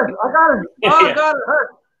 I got it. Oh, God, it hurt.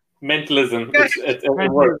 Mentalism. It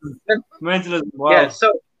works. Mentalism. Wow. Yeah. So,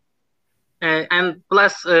 and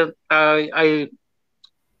plus, I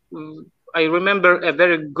remember a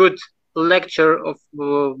very good lecture of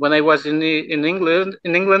when I was in England.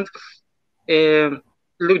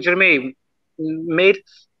 Luc Germain made,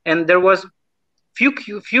 and there was few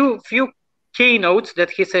keynotes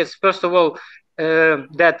that he says. First of all,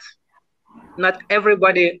 that not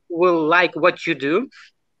everybody will like what you do.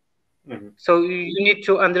 So you need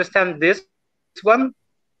to understand this one.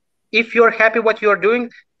 If you're happy what you're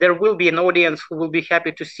doing, there will be an audience who will be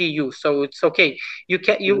happy to see you. So it's okay.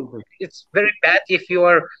 It's very bad if you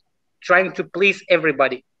are trying to please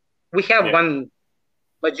everybody. We have one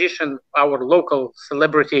magician, our local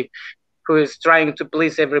celebrity, who is trying to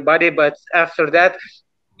please everybody, but after that,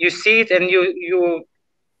 you see it and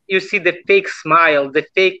you see the fake smile, the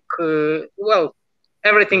fake.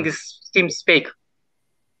 Everything seems fake.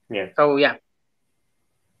 Yeah. So yeah.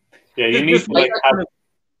 Yeah, you need to have.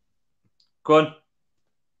 Go on.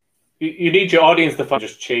 You need your audience to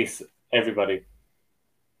just chase everybody.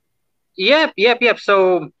 Yep.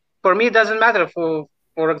 So for me, it doesn't matter. For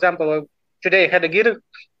example, today I had a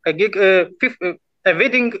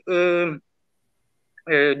wedding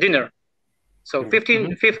dinner. So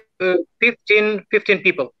 15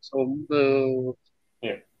 people. So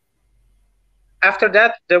after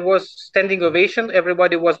that, there was standing ovation.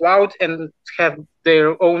 Everybody was wowed and have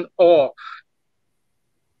their own awe.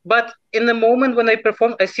 But in the moment when I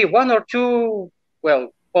performed, I see one or two,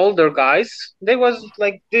 older guys. They was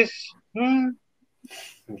like this.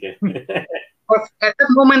 Okay. But at that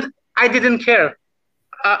moment, I didn't care.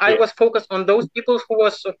 I was focused on those people who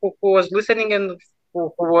was listening and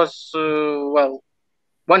who was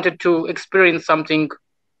wanted to experience something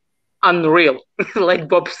unreal, like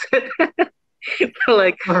Bob said.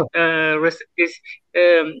 Like recipes.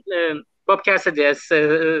 Bob Cassidy has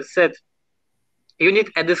said, you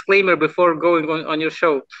need a disclaimer before going on your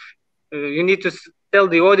show. You need to tell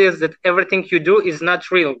the audience that everything you do is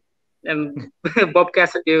not real. And Bob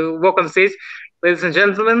Cassidy walk on stage, ladies and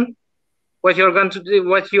gentlemen, what you're going to do,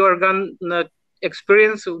 what you are going to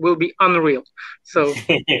experience will be unreal. So,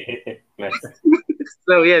 Nice.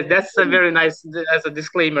 so yeah, that's a very nice as a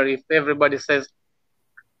disclaimer. If everybody says,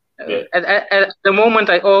 Yeah. at the moment,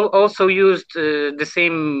 I also used the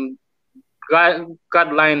same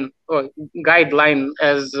guideline or guideline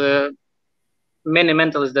as many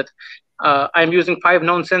mentalists, that I'm using 5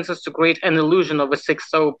 known senses to create an illusion of a 6th.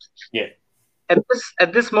 So yeah,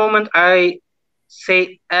 at this moment, I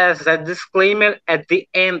say as a disclaimer at the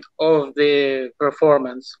end of the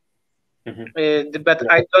performance. But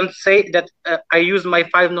I don't say that I use my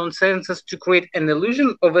 5 known senses to create an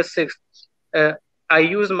illusion of a 6th. I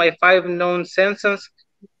use my 5 known senses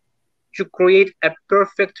to create a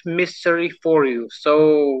perfect mystery for you.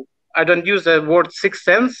 So I don't use the word 6th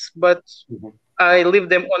sense, but I leave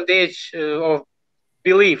them on the edge of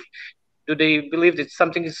belief. Do they believe that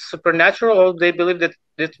something is supernatural, or they believe that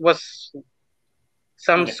it was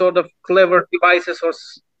some sort of clever devices or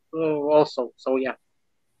also? So yeah.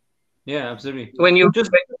 Yeah, absolutely. When you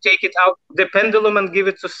take it out the pendulum and give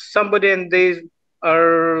it to somebody, and they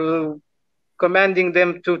are commanding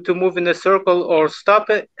them to move in a circle or stop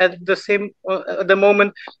it at the same at the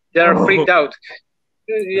moment, they are freaked out.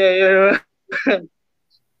 Yeah.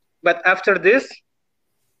 But after this,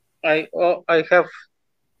 I have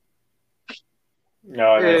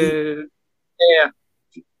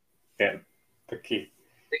the key.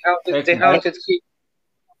 The haunted key.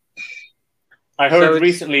 I heard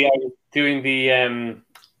recently I was doing the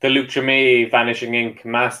Luc Jamay Vanishing Ink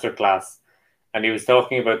masterclass, and he was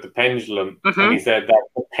talking about the pendulum, and he said that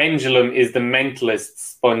the pendulum is the mentalist's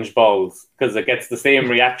sponge balls, because it gets the same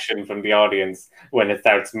reaction from the audience when it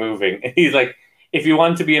starts moving. He's like, if you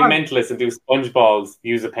want to be a mentalist and do sponge balls,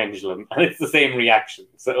 use a pendulum, and it's the same reaction.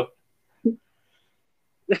 So,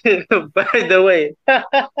 by the way,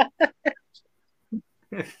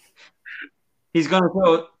 he's gonna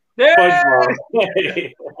go.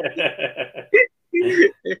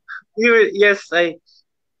 Yes,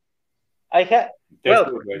 I have.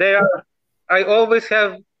 Well, they are. I always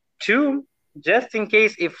have 2, just in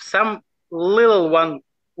case if some little one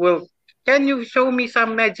will. Can you show me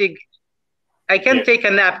some magic? I can take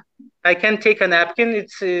a nap. I can take a napkin.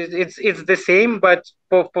 It's the same, but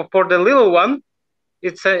for the little one,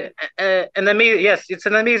 it's an amazing. Yes, it's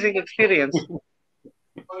an amazing experience.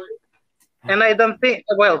 And I don't think,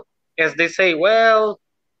 well, as they say,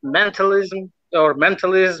 mentalism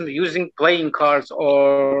using playing cards,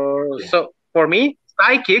 or so. For me,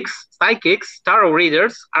 psychics, tarot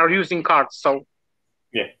readers are using cards. So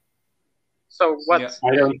yeah. So what? Yeah.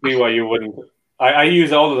 I don't see why you wouldn't. I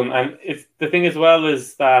use all of them, and it's the thing as well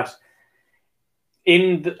is that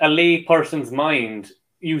in a lay person's mind,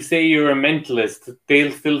 you say you're a mentalist,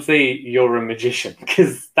 they'll still say you're a magician,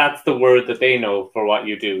 because that's the word that they know for what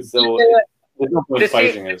you do. So there's no point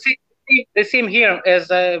fighting it. The same here as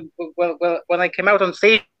well, when I came out on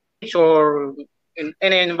stage or in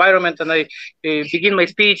any environment, and I begin my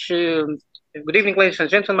speech. Good evening, ladies and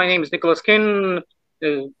gentlemen. My name is Nicholas Kin.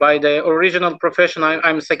 By the original profession,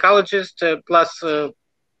 I'm a psychologist. Plus,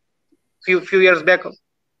 few years back,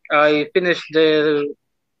 I finished the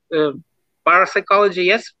parapsychology.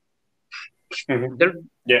 Yes.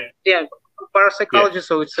 Yeah, parapsychology. Yeah.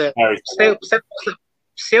 So it's a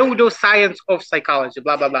pseudoscience of psychology.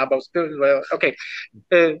 Blah blah blah. Well, okay.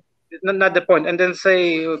 Not the point. And then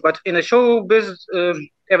say, but in a showbiz,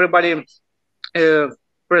 everybody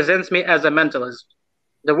presents me as a mentalist.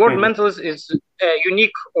 The word mentalist is a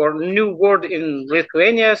unique or new word in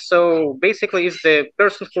Lithuania. So basically, it's the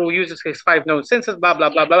person who uses his 5 known senses, blah,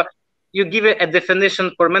 blah, blah, blah. You give it a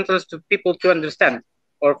definition for mentalist to people to understand.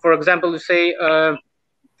 Or, for example, you say,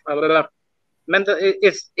 mental,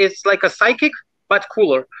 it's like a psychic, but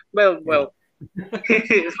cooler. Well,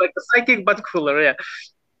 it's like a psychic, but cooler, yeah.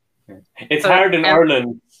 It's hard in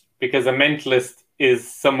Ireland because a mentalist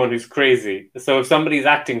is someone who's crazy. So if somebody's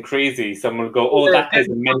acting crazy, someone will go, "Oh, that is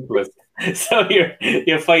a mentalist." So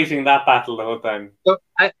you're fighting that battle the whole time. So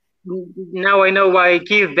now I know why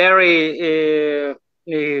Keith Barry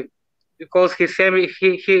calls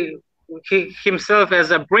himself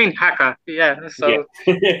as a brain hacker. Yeah. So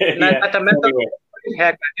not a mental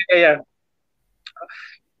hacker. Yeah.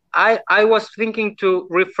 I was thinking to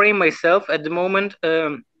reframe myself at the moment.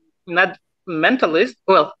 Not mentalist.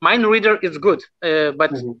 Well, mind reader is good,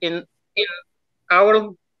 but in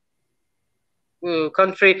our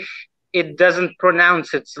country, it doesn't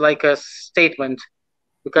pronounce it like a statement,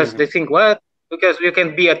 because they think, what? Because you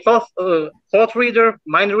can be a thought reader,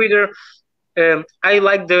 mind reader. I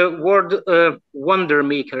like the word wonder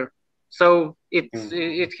maker. So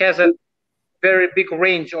it has a very big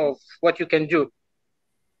range of what you can do.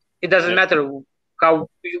 It doesn't matter how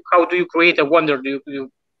do you create a wonder. Do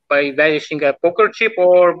you by vanishing a poker chip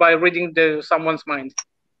or by reading someone's mind?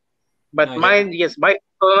 But mine, yes, my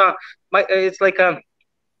it's like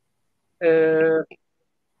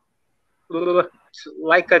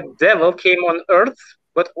like a devil came on Earth,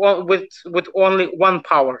 but with only one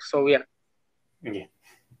power. So yeah.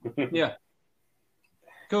 Yeah.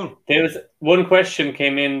 Cool. There was one question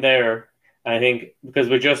came in there, I think, because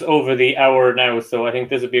we're just over the hour now, so I think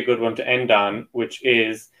this would be a good one to end on, which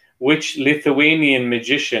is, which Lithuanian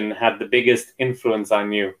magician had the biggest influence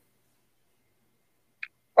on you?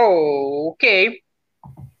 Oh, okay.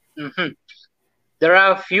 There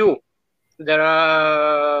are a few. But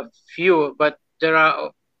there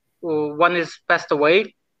are one is passed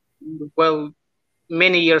away. Well,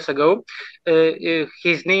 many years ago.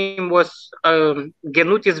 His name was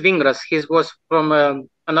Genutis Vingras. He was from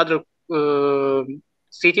another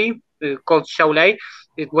city called Šiauliai.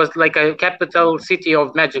 It was like a capital city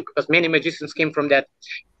of magic because many magicians came from that.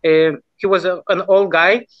 He was an old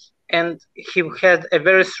guy, and he had a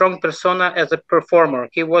very strong persona as a performer.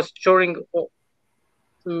 He was touring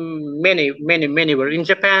many were in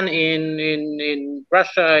Japan, in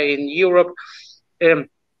Russia, in Europe.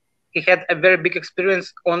 He had a very big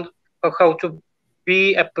experience on how to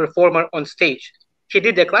be a performer on stage. He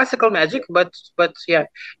did the classical magic, but yeah.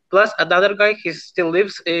 Plus another guy, he still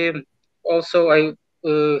lives. Also,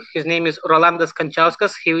 his name is Rolandas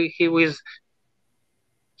Kančiauskas. He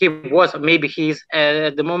was maybe he is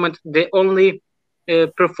at the moment the only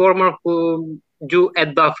performer who do a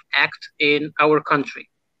dove act in our country,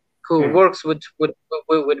 who works with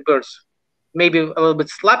birds. Maybe a little bit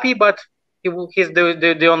sloppy, but he's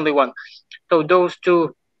the only one. So those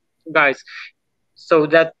two guys. So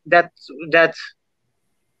that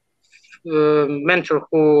mentor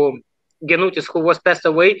who Genutis, who was passed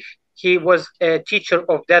away, he was a teacher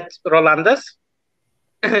of that Rolandas.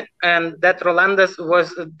 And that Rolandas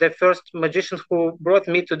was the first magician who brought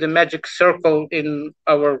me to the magic circle in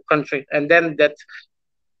our country. And then the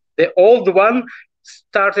old one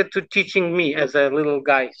started to teaching me as a little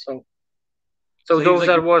guy. So those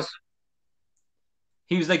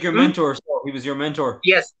he was like your mentor. So he was your mentor.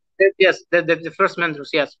 Yes, the first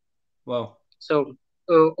mentors. Yes. Wow. So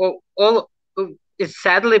all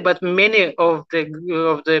sadly, but many of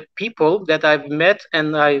the people that I've met,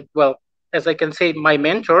 and as I can say, my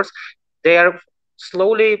mentors, they are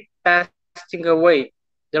slowly passing away.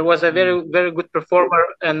 There was a very, very good performer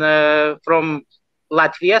and from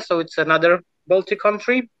Latvia, so it's another Baltic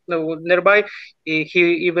country nearby.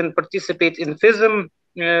 He even participated in FISM,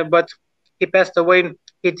 but he passed away.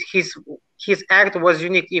 His act was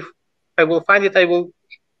unique. If I will find it, I will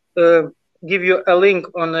give you a link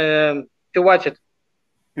on to watch it.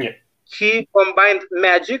 Yeah. He combined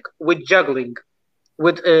magic with juggling,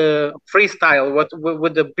 with freestyle,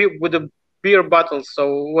 with the beer bottles.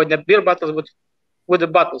 So when the beer bottles with the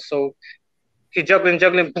bottles, so he juggling,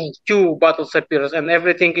 two bottles appears, and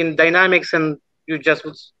everything in dynamics, and you just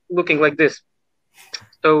was looking like this.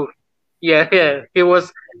 So yeah, he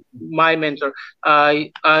was my mentor.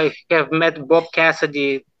 I have met Bob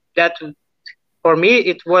Cassidy. That for me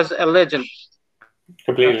it was a legend.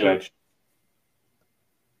 Completely legend.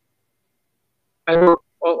 I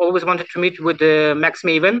always wanted to meet with Max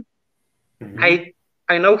Maven.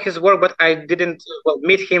 I know his work, but I didn't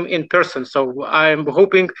meet him in person. So I'm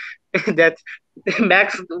hoping that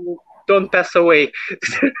Max don't pass away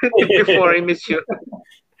before I meet you.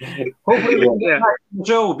 Hopefully,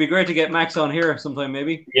 Joe, would be great to get Max on here sometime,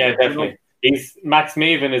 maybe. Yeah, definitely. Max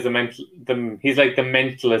Maven is he's like the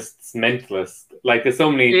mentalist's mentalist. Like there's so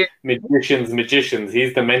many magicians.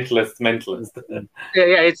 He's the mentalist.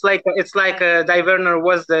 Yeah. It's like Dai Werner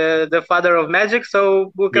was the father of magic.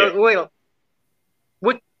 So we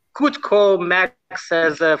could call Max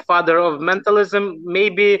as a father of mentalism.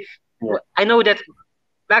 Maybe I know that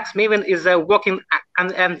Max Maven is a walking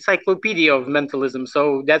encyclopedia of mentalism.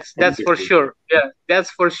 So that's for sure. Yeah, that's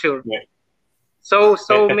for sure. Yeah. So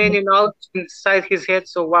many knowledge inside his head.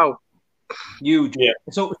 So wow. Huge. Yeah.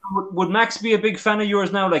 So would Max be a big fan of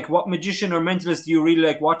yours now? Like, what magician or mentalist do you really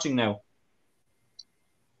like watching now?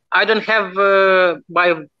 I don't have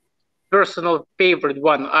my personal favorite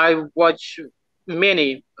one. I watch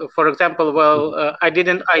many. For example, I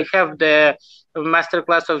have the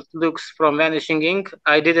masterclass of Lux from Vanishing Ink.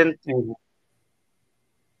 I didn't.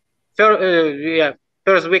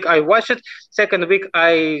 First week I watched it. Second week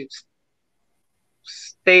I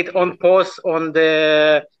stayed on pause on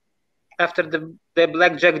after the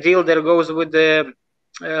blackjack deal. There goes with the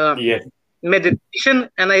meditation,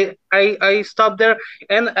 and I stopped there,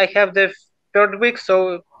 and I have the third week.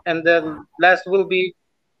 So, and the last will be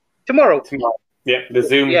tomorrow. Yeah, the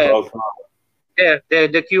Zoom call tomorrow. Yeah,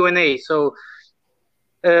 the Q&A. So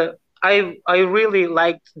I really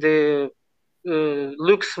liked the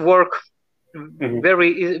Luke's work.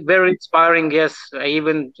 Very inspiring. Yes, I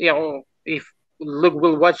even if Luke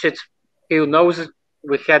will watch it, he knows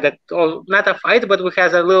we had not a fight, but we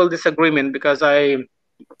had a little disagreement because I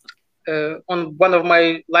on one of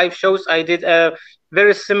my live shows I did a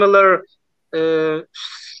very similar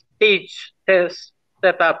stage test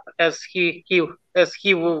setup as he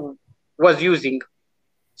was using.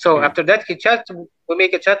 So after that, we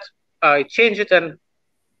make a chat, I change it, and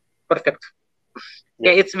perfect.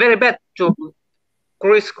 Yeah, it's very bad to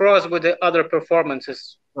crisscross with the other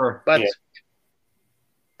performances. But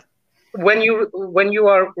when you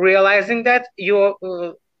are realizing that, you're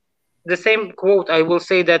the same quote I will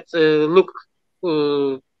say that Luke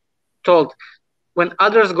told: when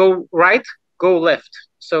others go right, go left.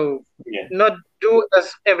 So not do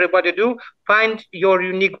as everybody do. Find your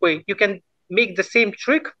unique way. You can make the same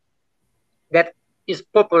trick that is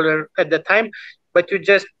popular at the time, but you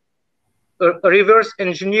just reverse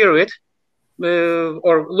engineer it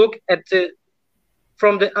or look at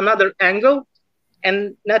from another angle,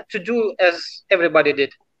 and not to do as everybody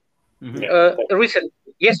did.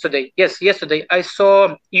 Yesterday I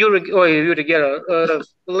saw Yuri Guerra,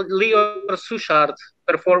 Leo Suchard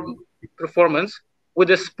performance with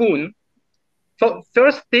a spoon. So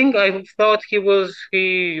first thing I thought he was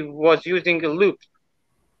using a loop.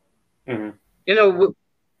 You know,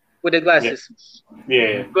 with the glasses.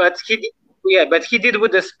 Yeah. But he did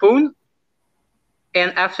with the spoon.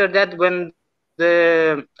 And after that, when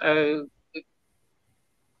the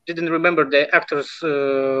didn't remember the actor's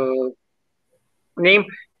name,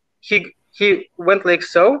 he went like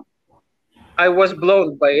so. I was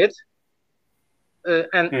blown by it,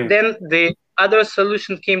 and then the other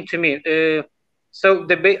solution came to me. So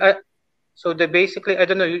basically, I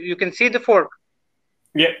don't know. You can see the fork.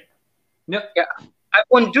 Yeah. I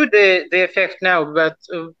won't do the effect now, but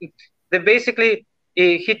basically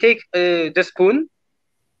he take the spoon.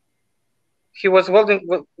 He was holding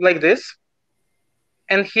like this,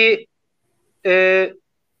 and he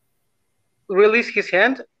released his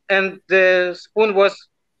hand, and the spoon was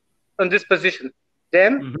on this position.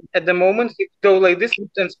 Then at the moment he go like this,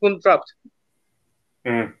 and spoon dropped.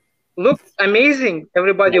 Look, amazing!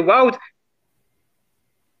 Everybody wowed.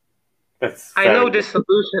 I know the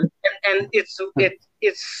solution, and it's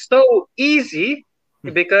so easy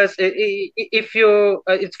because if you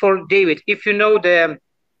it's for David. If you know the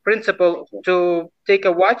principle to take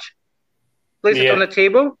a watch, place it on the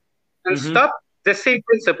table, and stop, the same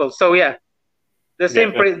principle. So the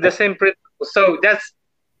same principle. So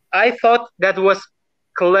I thought that was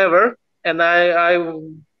clever, and I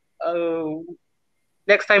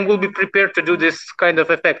next time will be prepared to do this kind of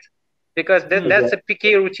effect, because that's a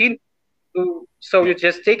PK routine. So you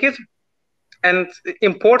just take it, and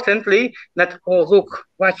importantly, not look,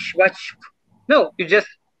 watch. No, you just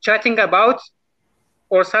chatting about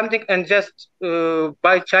or something, and just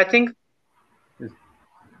by chatting,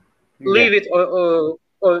 leave it or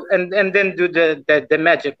and then do the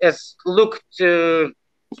magic, as Luke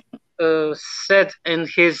said in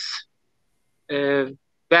his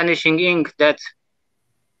Vanishing Ink, that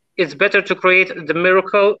it's better to create the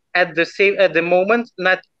miracle at the moment,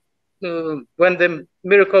 not when the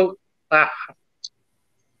miracle.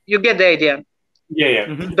 You get the idea.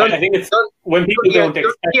 I think it's when people don't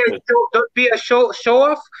expect it. Don't be a show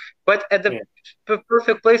off, but at the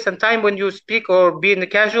perfect place and time when you speak or be in the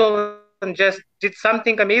casual and just did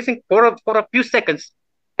something amazing for a few seconds.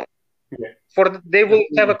 They will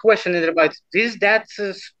have a question in their mind: is that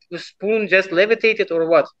spoon just levitated or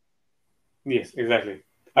what? Yes, exactly.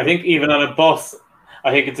 I think even on a bus,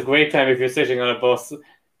 I think it's a great time if you're sitting on a bus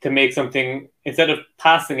to make something, instead of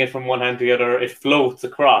passing it from one hand to the other, it floats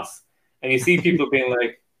across. And you see people being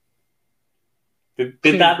like,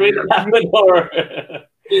 did that really happen? Or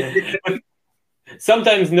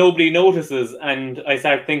sometimes nobody notices, and I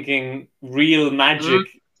start thinking real magic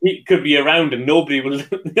could be around and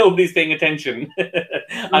nobody's paying attention.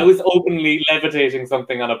 I was openly levitating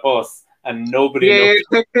something on a bus and nobody noticed.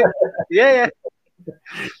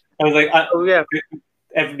 I was like,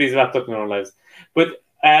 everybody's wrapped up in their own lives. But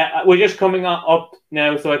we're just coming up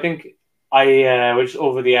now, so I think we're just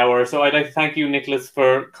over the hour. So I'd like to thank you, Nicholas,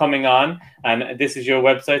 for coming on. And this is your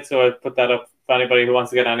website, so I'll put that up for anybody who wants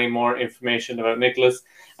to get any more information about Nicholas.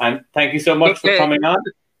 And thank you so much for coming on.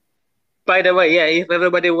 By the way, if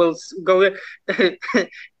everybody will go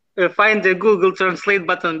find the Google Translate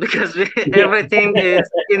button because everything is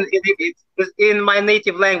in my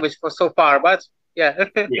native language for so far. But yeah.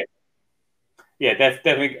 Yeah,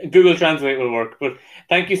 definitely. Google Translate will work. But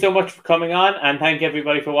thank you so much for coming on, and thank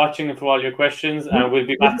everybody for watching and for all your questions. And we'll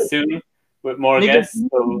be back soon with more guests.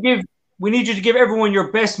 We need you to give everyone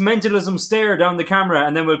your best mentalism stare down the camera,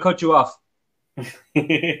 and then we'll cut you off.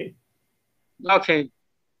 Okay.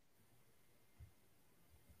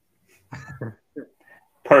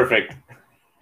 Perfect.